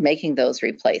making those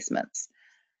replacements.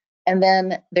 And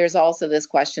then there's also this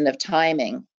question of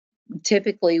timing.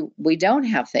 Typically, we don't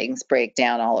have things break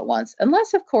down all at once,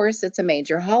 unless, of course, it's a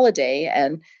major holiday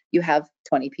and you have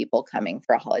 20 people coming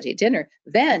for a holiday dinner.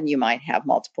 Then you might have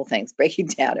multiple things breaking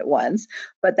down at once,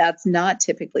 but that's not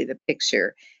typically the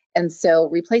picture. And so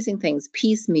replacing things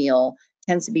piecemeal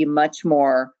tends to be much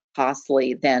more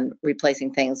costly than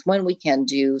replacing things when we can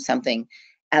do something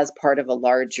as part of a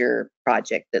larger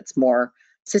project that's more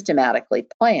systematically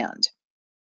planned.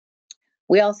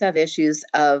 We also have issues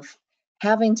of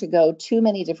having to go too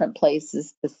many different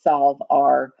places to solve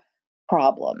our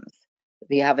problems. If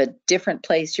you have a different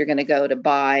place you're going to go to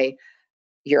buy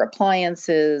your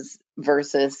appliances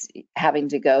versus having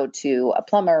to go to a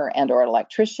plumber and or an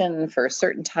electrician for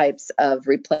certain types of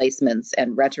replacements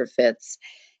and retrofits.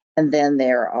 And then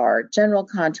there are general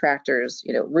contractors,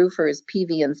 roofers,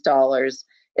 PV installers.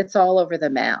 It's all over the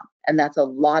map. And that's a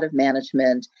lot of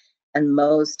management. And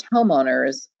most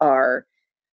homeowners are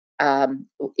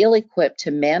ill-equipped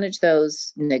to manage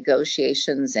those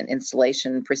negotiations and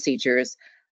installation procedures,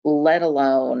 let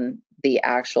alone the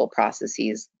actual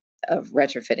processes of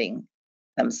retrofitting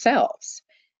themselves.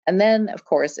 And then, of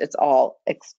course, it's all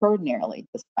extraordinarily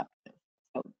disruptive.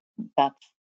 So that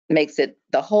makes it,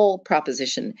 the whole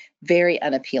proposition, very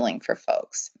unappealing for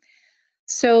folks.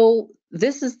 So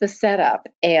this is the setup,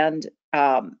 and we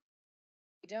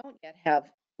don't yet have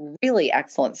really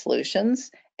excellent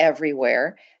solutions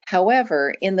everywhere.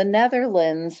 However, in the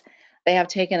Netherlands, they have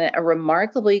taken a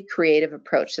remarkably creative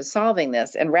approach to solving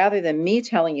this. And rather than me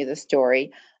telling you the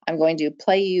story, I'm going to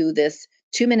play you this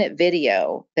 2-minute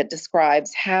video that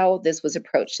describes how this was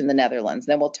approached in the Netherlands.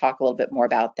 Then we'll talk a little bit more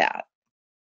about that.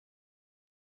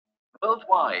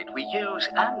 Worldwide, we use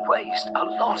and waste a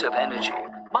lot of energy,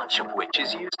 much of which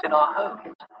is used in our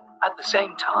homes. At the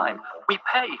same time, we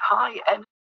pay high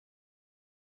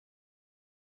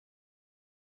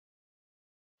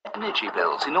energy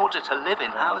bills in order to live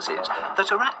in houses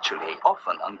that are actually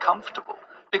often uncomfortable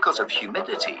because of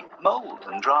humidity, mold,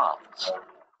 and drafts.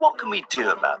 What can we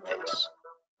do about this?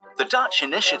 The Dutch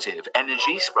initiative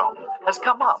Energiesprong has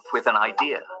come up with an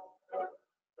idea.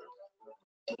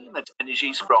 The team at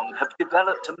Energiesprong have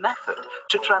developed a method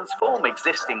to transform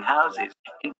existing houses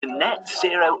into net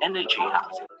zero energy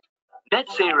houses. Net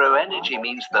zero energy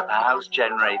means that the house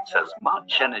generates as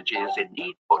much energy as it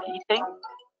needs for heating,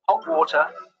 hot water,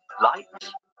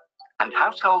 lights, and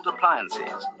household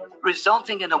appliances,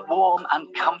 resulting in a warm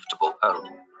and comfortable home.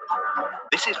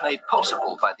 This is made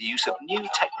possible by the use of new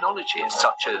technologies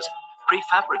such as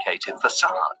prefabricated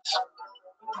facades,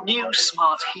 new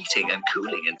smart heating and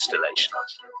cooling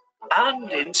installations, and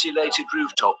insulated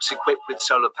rooftops equipped with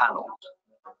solar panels.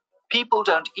 People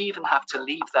don't even have to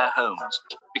leave their homes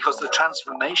because the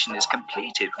transformation is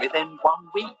completed within 1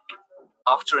 week.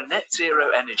 After a net zero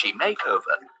energy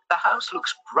makeover, the house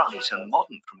looks bright and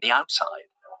modern from the outside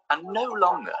and no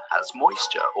longer has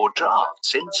moisture or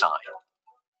drafts inside.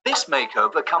 This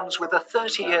makeover comes with a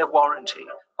 30-year warranty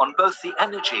on both the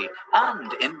energy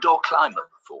and indoor climate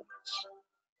performance.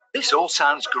 This all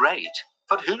sounds great,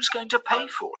 but who's going to pay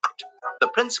for it? The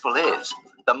principle is,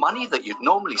 the money that you'd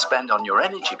normally spend on your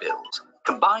energy bills,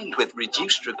 combined with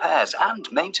reduced repairs and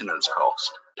maintenance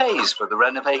costs, pays for the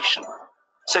renovation.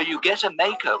 So you get a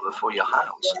makeover for your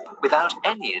house without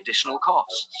any additional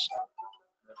costs.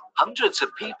 Hundreds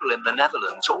of people in the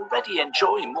Netherlands already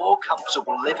enjoy more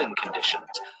comfortable living conditions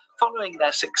following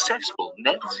their successful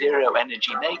net zero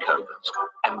energy makeovers,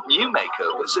 and new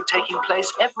makeovers are taking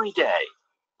place every day.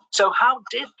 So how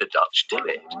did the Dutch do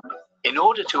it? In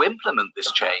order to implement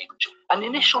this change, an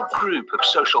initial group of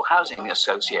social housing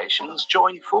associations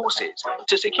joined forces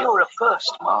to secure a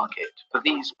first market for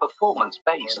these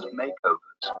performance-based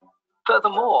makeovers.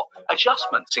 Furthermore,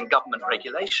 adjustments in government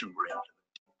regulation were implemented.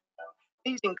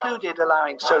 These included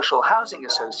allowing social housing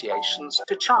associations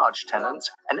to charge tenants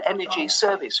an energy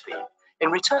service fee in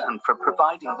return for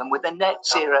providing them with a net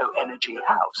zero energy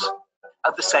house.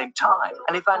 At the same time,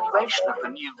 an evaluation of the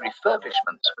new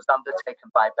refurbishments was undertaken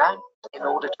by banks in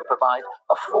order to provide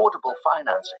affordable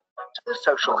financing to the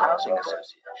social housing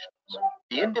associations.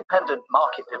 The independent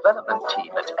market development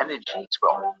team at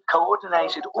Energiesprong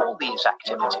coordinated all these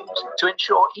activities to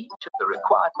ensure each of the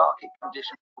required market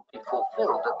conditions would be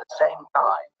fulfilled at the same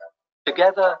time.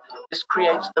 Together, this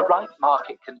creates the right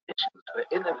market conditions for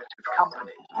innovative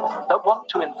companies that want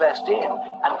to invest in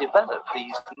and develop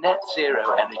these net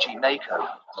zero energy makeovers.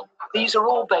 These are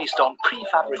all based on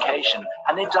prefabrication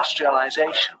and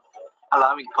industrialization,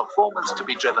 allowing performance to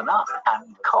be driven up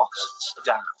and costs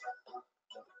down.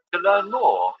 To learn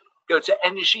more, go to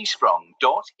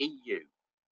energiesprong.eu.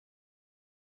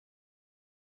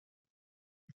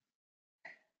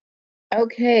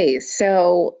 Okay,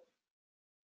 so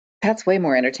that's way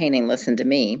more entertaining, listen to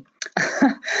me.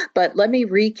 But let me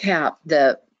recap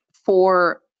the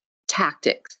 4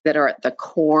 tactics that are at the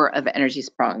core of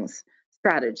Energiesprong's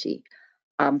strategy.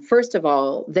 First of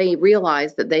all, they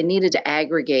realized that they needed to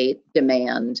aggregate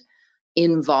demand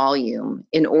in volume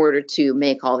in order to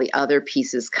make all the other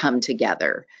pieces come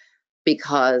together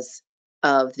because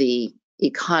of the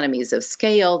economies of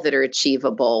scale that are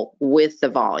achievable with the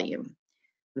volume.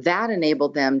 That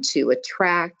enabled them to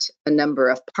attract a number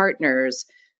of partners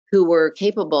who were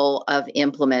capable of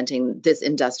implementing this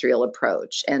industrial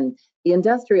approach. And the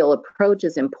industrial approach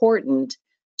is important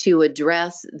to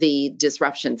address the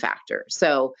disruption factor.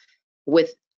 So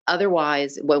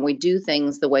otherwise, when we do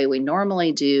things the way we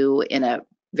normally do in a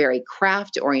very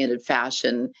craft-oriented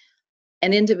fashion,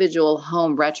 an individual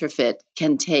home retrofit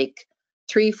can take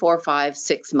 3, 4, 5,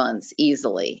 6 months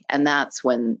easily. And that's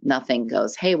when nothing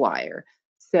goes haywire.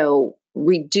 So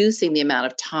reducing the amount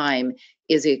of time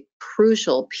is a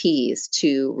crucial piece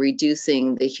to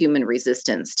reducing the human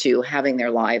resistance to having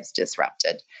their lives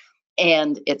disrupted.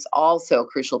 And it's also a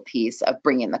crucial piece of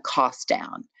bringing the cost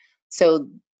down. So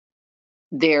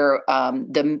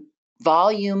the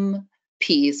volume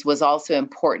piece was also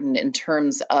important in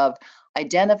terms of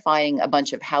identifying a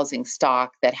bunch of housing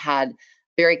stock that had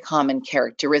very common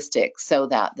characteristics so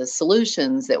that the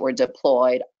solutions that were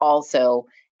deployed also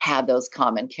had those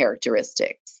common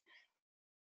characteristics.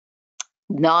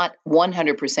 Not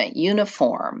 100%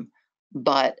 uniform,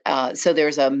 but so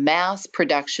there's a mass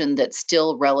production that's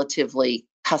still relatively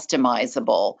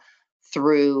customizable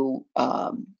through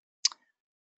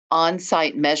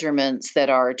on-site measurements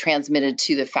that are transmitted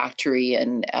to the factory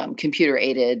and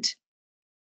computer-aided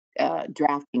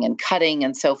drafting and cutting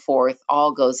and so forth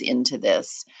all goes into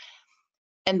this.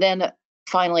 And then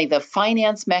finally, the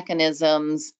finance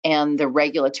mechanisms and the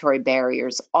regulatory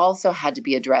barriers also had to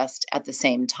be addressed at the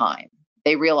same time.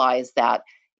 They realized that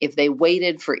if they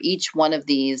waited for each one of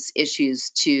these issues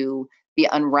to be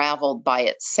unraveled by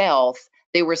itself,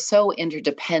 they were so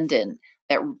interdependent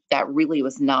that that really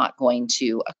was not going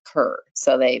to occur.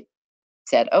 So they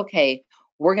said, okay,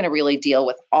 we're going to really deal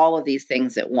with all of these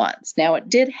things at once. Now, it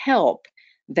did help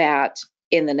that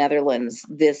in the Netherlands,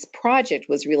 this project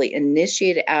was really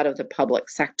initiated out of the public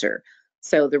sector.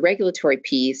 So the regulatory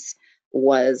piece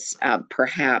was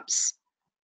perhaps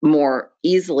more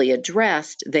easily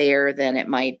addressed there than it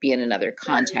might be in another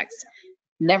context.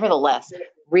 Nevertheless,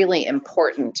 really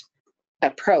important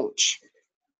approach.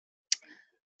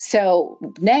 So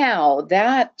now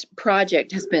that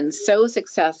project has been so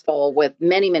successful with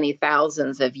many, many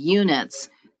thousands of units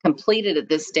completed at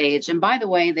this stage. And by the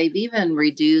way, they've even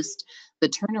reduced the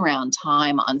turnaround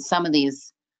time on some of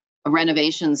these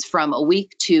renovations from a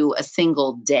week to a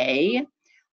single day.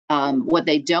 What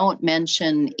they don't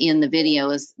mention in the video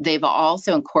is they've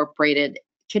also incorporated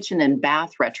kitchen and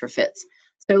bath retrofits.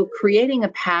 So creating a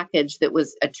package that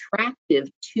was attractive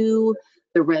to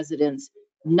the residents,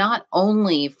 not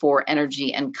only for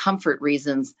energy and comfort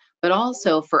reasons, but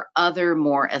also for other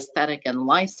more aesthetic and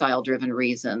lifestyle driven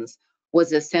reasons,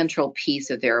 was a central piece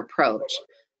of their approach.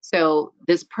 So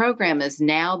this program is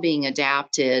now being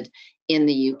adapted in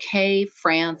the UK,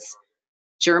 France,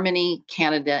 Germany,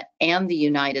 Canada, and the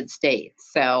United States.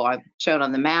 So I've shown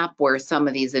on the map where some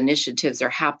of these initiatives are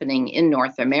happening in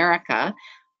North America.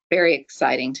 Very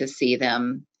exciting to see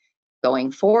them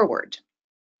going forward.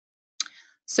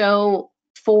 So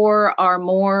for our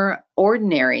more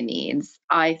ordinary needs,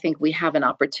 I think we have an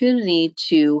opportunity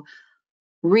to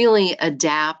really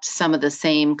adapt some of the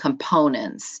same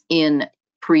components in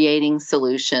creating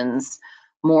solutions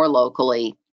more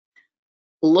locally.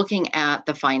 Looking at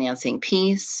the financing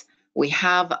piece, we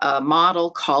have a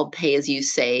model called Pay As You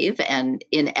Save, and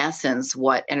in essence,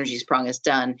 what Energy Sprong has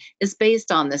done is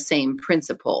based on the same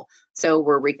principle. So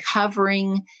we're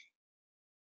recovering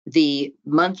the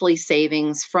monthly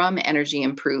savings from energy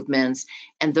improvements,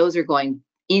 and those are going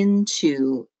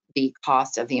into the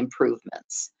cost of the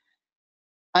improvements.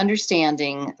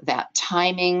 Understanding that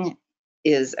timing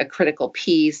is a critical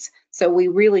piece. So we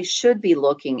really should be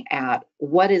looking at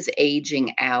what is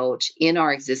aging out in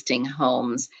our existing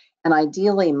homes, and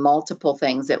ideally multiple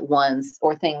things at once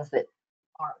or things that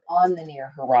are on the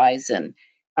near horizon.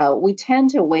 We tend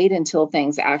to wait until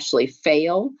things actually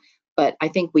fail, but I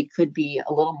think we could be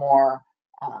a little more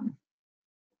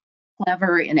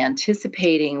clever in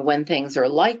anticipating when things are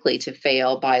likely to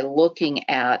fail by looking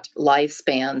at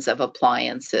lifespans of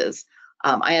appliances.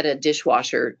 I had a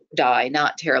dishwasher die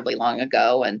not terribly long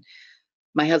ago, and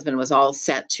my husband was all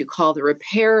set to call the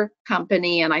repair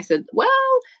company. And I said,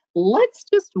 well, let's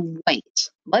just wait.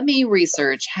 Let me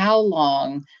research how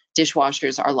long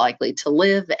dishwashers are likely to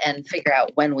live and figure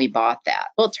out when we bought that.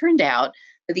 Well, it turned out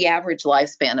that the average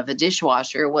lifespan of a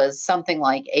dishwasher was something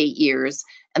like 8 years.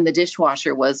 And the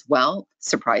dishwasher was, well,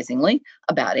 surprisingly,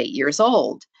 about 8 years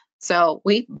old. So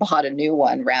we bought a new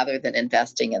one rather than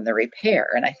investing in the repair.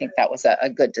 And I think that was a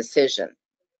good decision.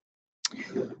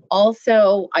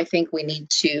 Also, I think we need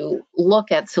to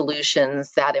look at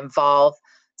solutions that involve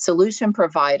solution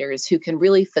providers who can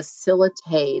really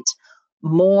facilitate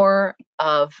more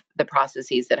of the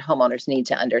processes that homeowners need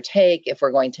to undertake if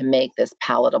we're going to make this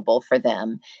palatable for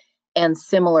them. And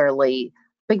similarly,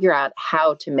 figure out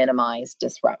how to minimize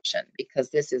disruption, because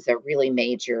this is a really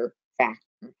major factor.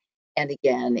 And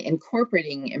again,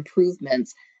 incorporating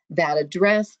improvements that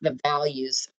address the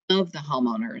values of the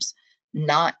homeowners,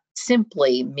 not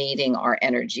simply meeting our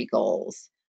energy goals,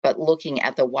 but looking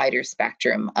at the wider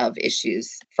spectrum of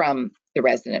issues from the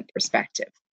resident perspective.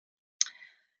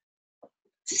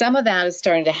 Some of that is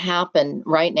starting to happen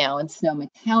right now in Sonoma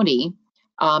County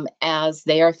as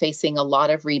they are facing a lot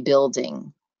of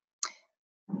rebuilding.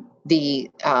 The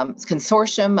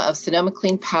consortium of Sonoma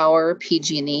Clean Power,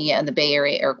 PG&E, and the Bay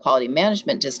Area Air Quality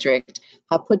Management District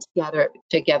have put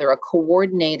together a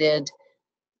coordinated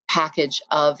package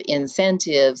of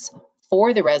incentives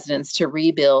for the residents to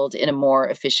rebuild in a more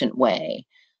efficient way.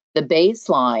 The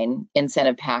baseline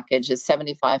incentive package is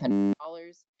 $7,500.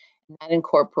 And that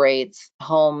incorporates a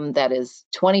home that is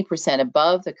 20%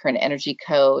 above the current energy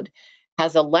code,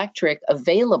 has electric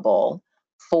available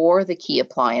for the key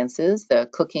appliances, the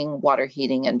cooking, water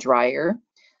heating, and dryer,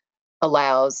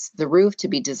 allows the roof to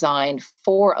be designed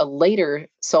for a later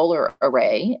solar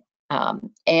array,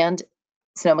 and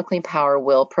Sonoma Clean Power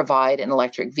will provide an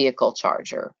electric vehicle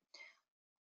charger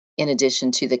in addition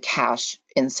to the cash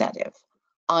incentive.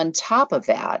 On top of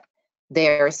that,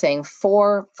 they're saying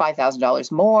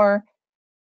 $5,000 more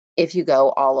if you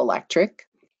go all electric,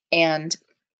 and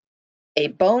a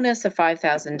bonus of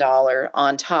 $5,000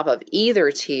 on top of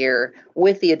either tier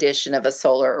with the addition of a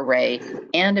solar array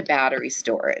and a battery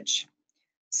storage.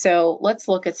 So let's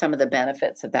look at some of the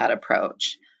benefits of that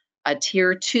approach. A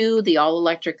tier 2, the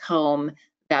all-electric home,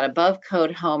 that above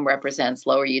code home represents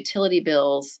lower utility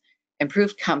bills,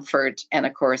 improved comfort, and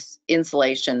of course,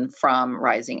 insulation from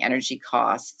rising energy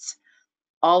costs.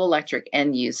 All electric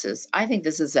end uses. I think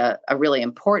this is a really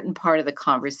important part of the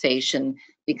conversation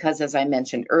because, as I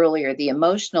mentioned earlier, the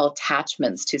emotional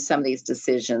attachments to some of these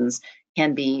decisions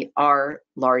can be our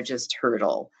largest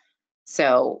hurdle.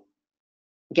 So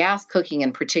gas cooking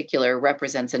in particular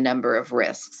represents a number of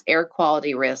risks, air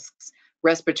quality risks,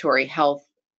 respiratory health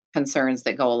concerns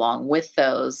that go along with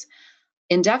those.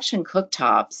 Induction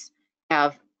cooktops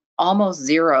have almost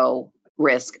zero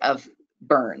risk of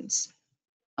burns,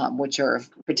 which are of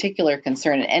particular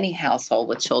concern in any household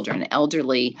with children and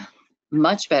elderly,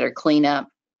 much better cleanup,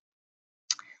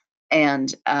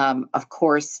 and of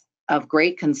course, of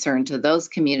great concern to those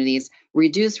communities,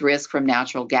 reduce risk from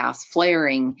natural gas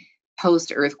flaring,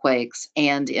 post-earthquakes,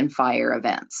 and in fire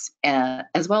events,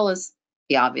 as well as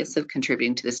the obvious of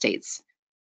contributing to the state's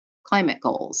climate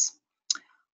goals.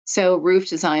 So roof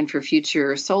design for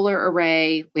future solar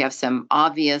array, we have some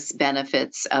obvious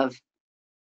benefits of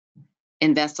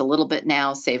invest a little bit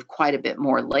now, save quite a bit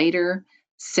more later.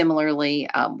 Similarly,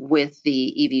 with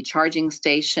the EV charging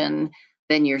station,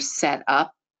 then you're set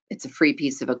up. It's a free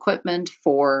piece of equipment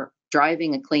for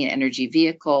driving a clean energy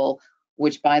vehicle,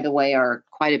 which, by the way, are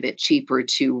quite a bit cheaper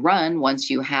to run once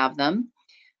you have them.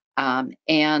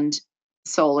 And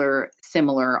solar,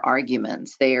 similar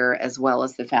arguments there, as well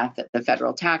as the fact that the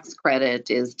federal tax credit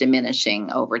is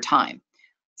diminishing over time.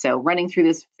 So running through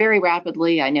this very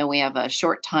rapidly, I know we have a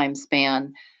short time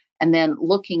span, and then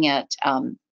looking at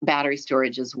battery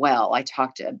storage as well. I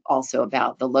talked also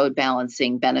about the load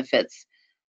balancing benefits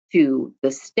to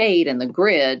the state and the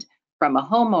grid. From a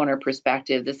homeowner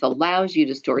perspective, this allows you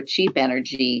to store cheap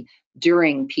energy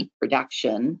during peak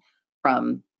production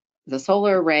from the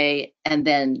solar array, and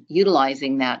then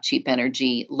utilizing that cheap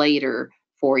energy later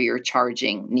for your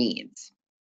charging needs.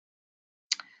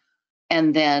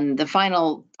 And then the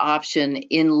final option,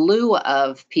 in lieu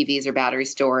of PVs or battery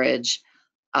storage,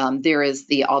 there is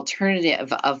the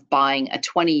alternative of buying a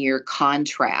 20-year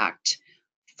contract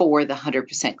for the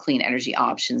 100% clean energy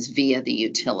options via the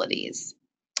utilities.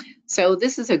 So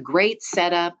this is a great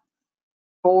setup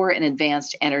for an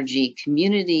advanced energy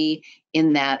community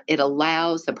in that it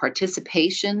allows the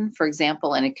participation, for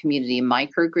example, in a community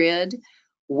microgrid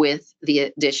with the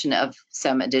addition of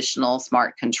some additional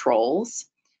smart controls.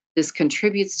 This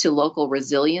contributes to local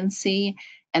resiliency,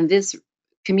 and this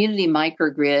community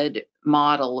microgrid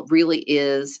model really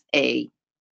is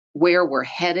where we're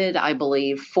headed, I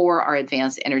believe, for our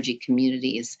advanced energy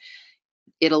communities.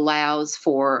 It allows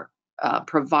for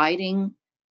providing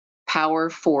power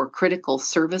for critical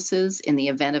services in the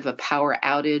event of a power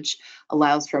outage,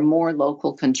 allows for more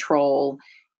local control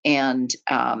and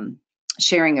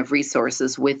sharing of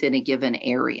resources within a given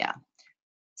area.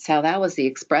 So that was the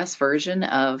express version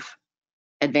of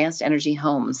advanced energy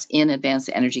homes in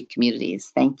advanced energy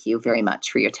communities. Thank you very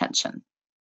much for your attention.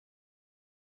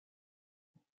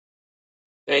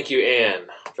 Thank you, Anne,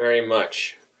 very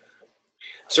much.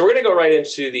 So we're going to go right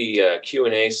into the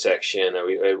Q&A section.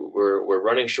 We're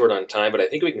running short on time, but I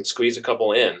think we can squeeze a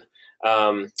couple in.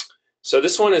 So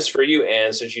this one is for you,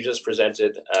 Anne, since you just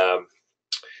presented.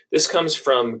 This comes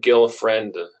from Gil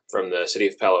Friend from the City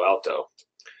of Palo Alto.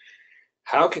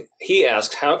 He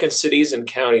asks, how can cities and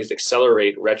counties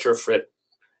accelerate retrofit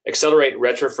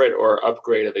or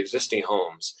upgrade of existing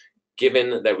homes,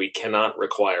 given that we cannot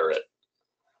require it?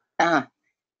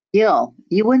 Gil,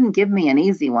 you wouldn't give me an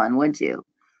easy one, would you?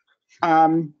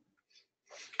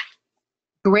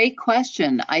 Great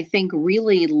question. I think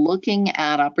really looking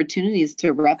at opportunities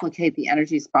to replicate the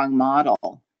Energy Sprung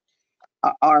model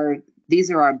these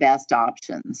are our best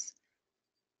options.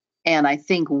 And I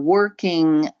think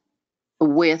working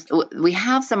we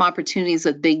have some opportunities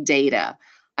with big data.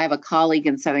 I have a colleague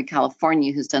in Southern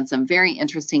California who's done some very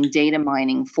interesting data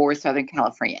mining for Southern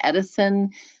California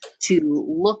Edison to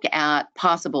look at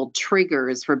possible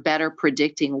triggers for better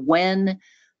predicting when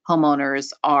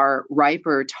homeowners are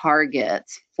riper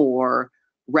targets for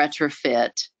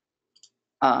retrofit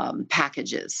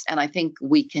packages. And I think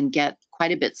we can get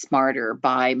quite a bit smarter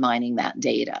by mining that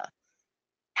data.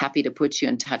 Happy to put you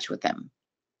in touch with them.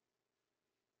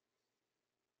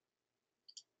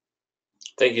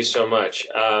 Thank you so much.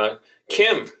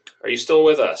 Kim, are you still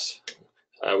with us?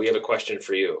 We have a question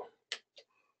for you.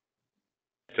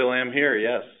 Still am here,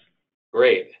 yes.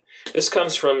 Great. This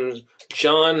comes from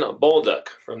John Bolduc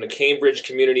from the Cambridge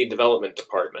Community Development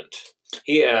Department.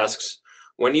 He asks,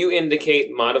 when you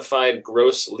indicate modified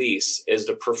gross lease is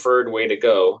the preferred way to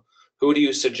go, Who do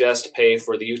you suggest pay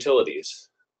for the utilities?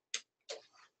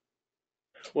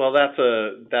 Well, that's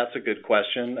a good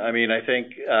question. I mean, I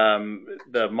think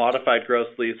the modified gross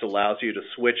lease allows you to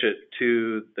switch it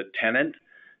to the tenant.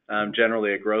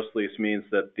 Generally, a gross lease means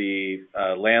that the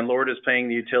landlord is paying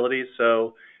the utilities.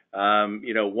 So,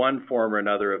 one form or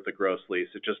another of the gross lease.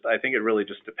 I think it really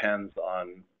just depends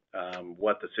on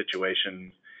what the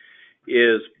situation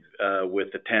is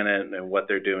with the tenant and what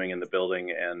they're doing in the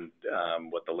building and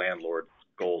what the landlord's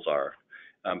goals are.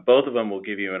 Both of them will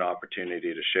give you an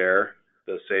opportunity to share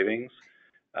the savings,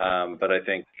 but I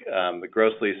think the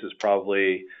gross lease is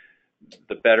probably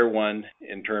the better one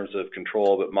in terms of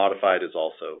control, but modified is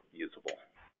also usable.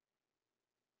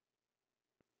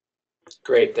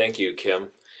 Great, thank you,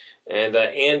 Kim. And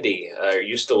Andy, are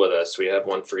you still with us? We have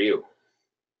one for you.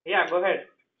 Yeah, go ahead.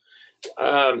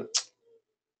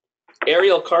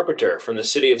 Ariel Carpenter from the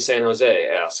City of San Jose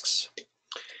asks,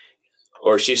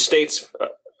 or she states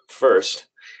first,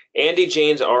 Andy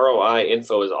Jane's ROI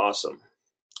info is awesome.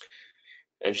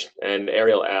 And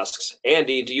Ariel asks,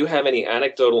 Andy, do you have any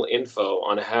anecdotal info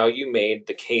on how you made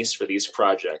the case for these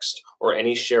projects or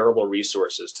any shareable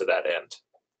resources to that end?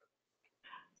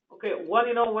 Okay, one,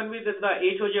 when we did the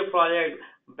HOJ project,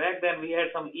 back then we had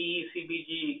some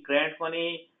EECBG grant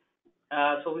money,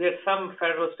 so we had some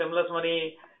federal stimulus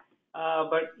money,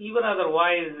 but even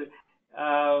otherwise,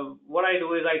 what I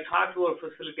do is I talk to our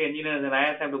facility engineers and I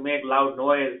ask them to make loud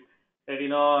noise that,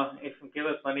 if you give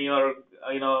us money or,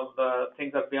 the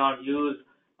things are beyond use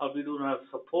or we do not have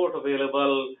support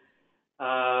available.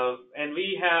 And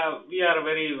we are a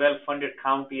very well-funded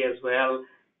county as well.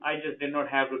 I just did not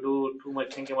have to do too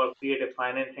much thinking about creative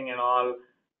financing and all.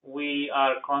 We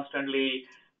are constantly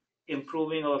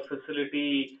improving our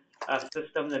facility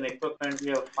systems and equipment. We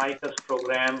have a FICUS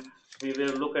program. We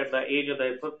will look at the age of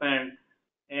the equipment,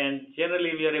 and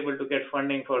generally we are able to get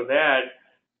funding for that.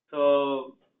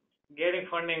 So getting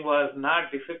funding was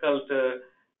not difficult,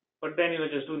 but then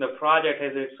just doing the project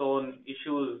has its own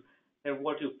issues. And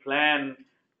what you plan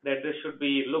that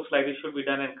looks like this should be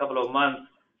done in a couple of months,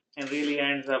 and really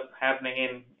ends up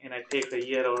happening in it takes a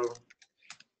year or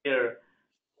year.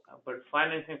 But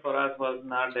financing for us was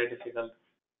not that difficult.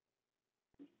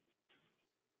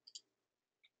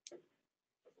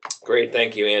 Great,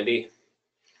 thank you, Andy.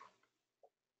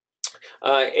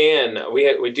 Anne,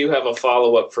 we do have a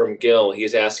follow-up from Gil.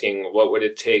 He's asking, what would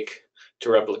it take to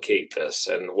replicate this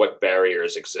and what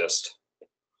barriers exist?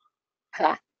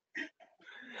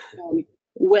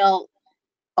 Well,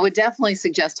 I would definitely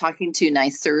suggest talking to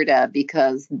NYSERDA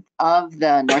because of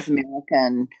the North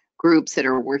American groups that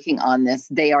are working on this,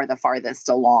 they are the farthest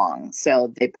along.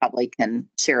 So they probably can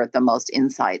share the most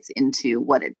insights into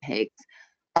what it takes.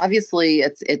 Obviously,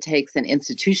 it takes an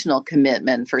institutional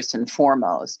commitment first and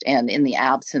foremost. And in the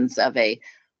absence of a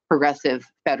progressive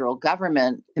federal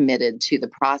government committed to the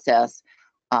process,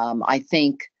 I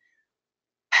think,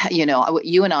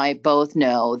 you and I both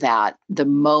know that the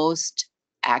most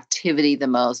activity, the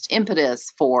most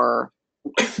impetus for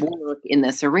work in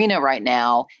this arena right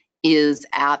now is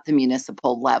at the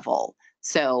municipal level.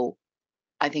 So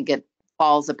I think it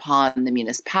falls upon the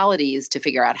municipalities to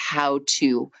figure out how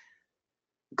to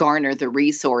garner the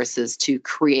resources to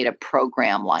create a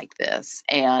program like this,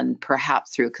 and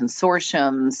perhaps through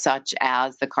consortiums such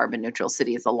as the Carbon Neutral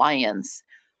Cities Alliance,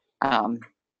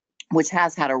 which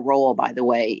has had a role, by the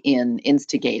way, in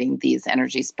instigating these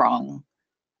energy sprung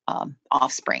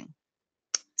offspring.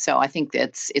 So I think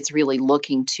it's really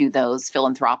looking to those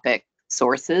philanthropic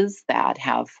sources that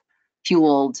have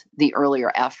fueled the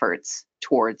earlier efforts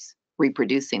towards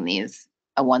reproducing these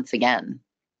once again.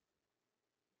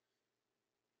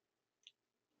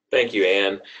 Thank you,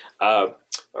 Anne.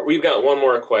 We've got one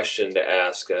more question to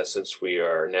ask since we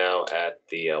are now at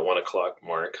the 1 o'clock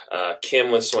mark.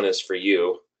 Kim, this one is for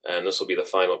you, and this will be the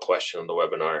final question of the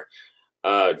webinar.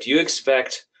 Do you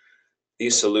expect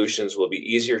these solutions will be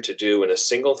easier to do in a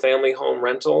single-family home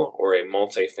rental or a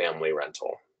multi-family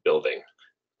rental building?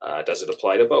 Does it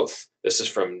apply to both? This is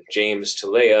from James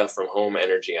Talea from Home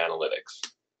Energy Analytics.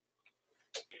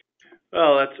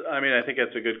 Well, I think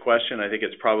that's a good question. I think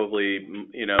it's probably,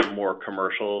 more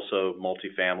commercial, so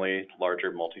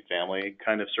larger multifamily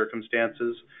kind of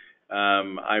circumstances.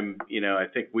 I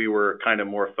think we were kind of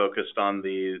more focused on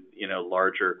the,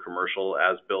 larger commercial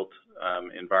as-built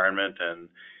environment and,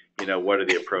 what are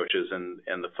the approaches, and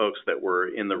the folks that were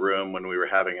in the room when we were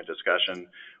having a discussion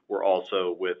were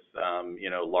also with,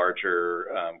 larger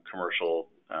commercial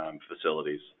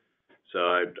facilities. So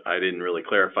I didn't really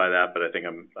clarify that, but I think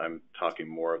I'm talking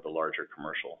more of the larger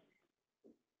commercial.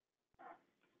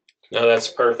 No, that's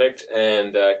perfect.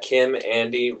 And Kim,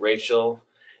 Andy, Rachel,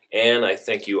 And I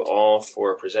thank you all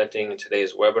for presenting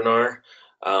today's webinar.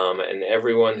 And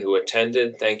everyone who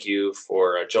attended, thank you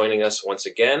for joining us once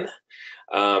again.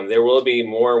 There will be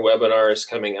more webinars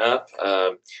coming up.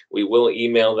 We will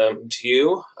email them to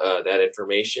you, that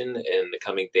information, in the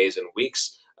coming days and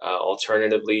weeks.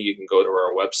 Alternatively, you can go to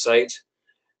our website,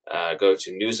 go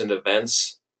to News and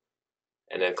Events,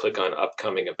 and then click on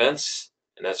Upcoming Events,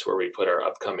 and that's where we put our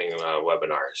upcoming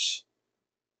webinars.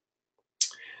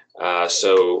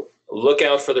 So look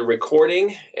out for the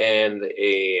recording and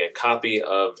a copy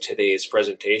of today's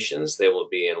presentations. They will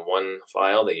be in one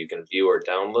file that you can view or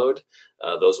download.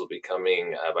 Those will be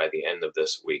coming by the end of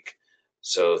this week.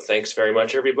 So thanks very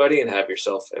much, everybody, and have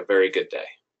yourself a very good day.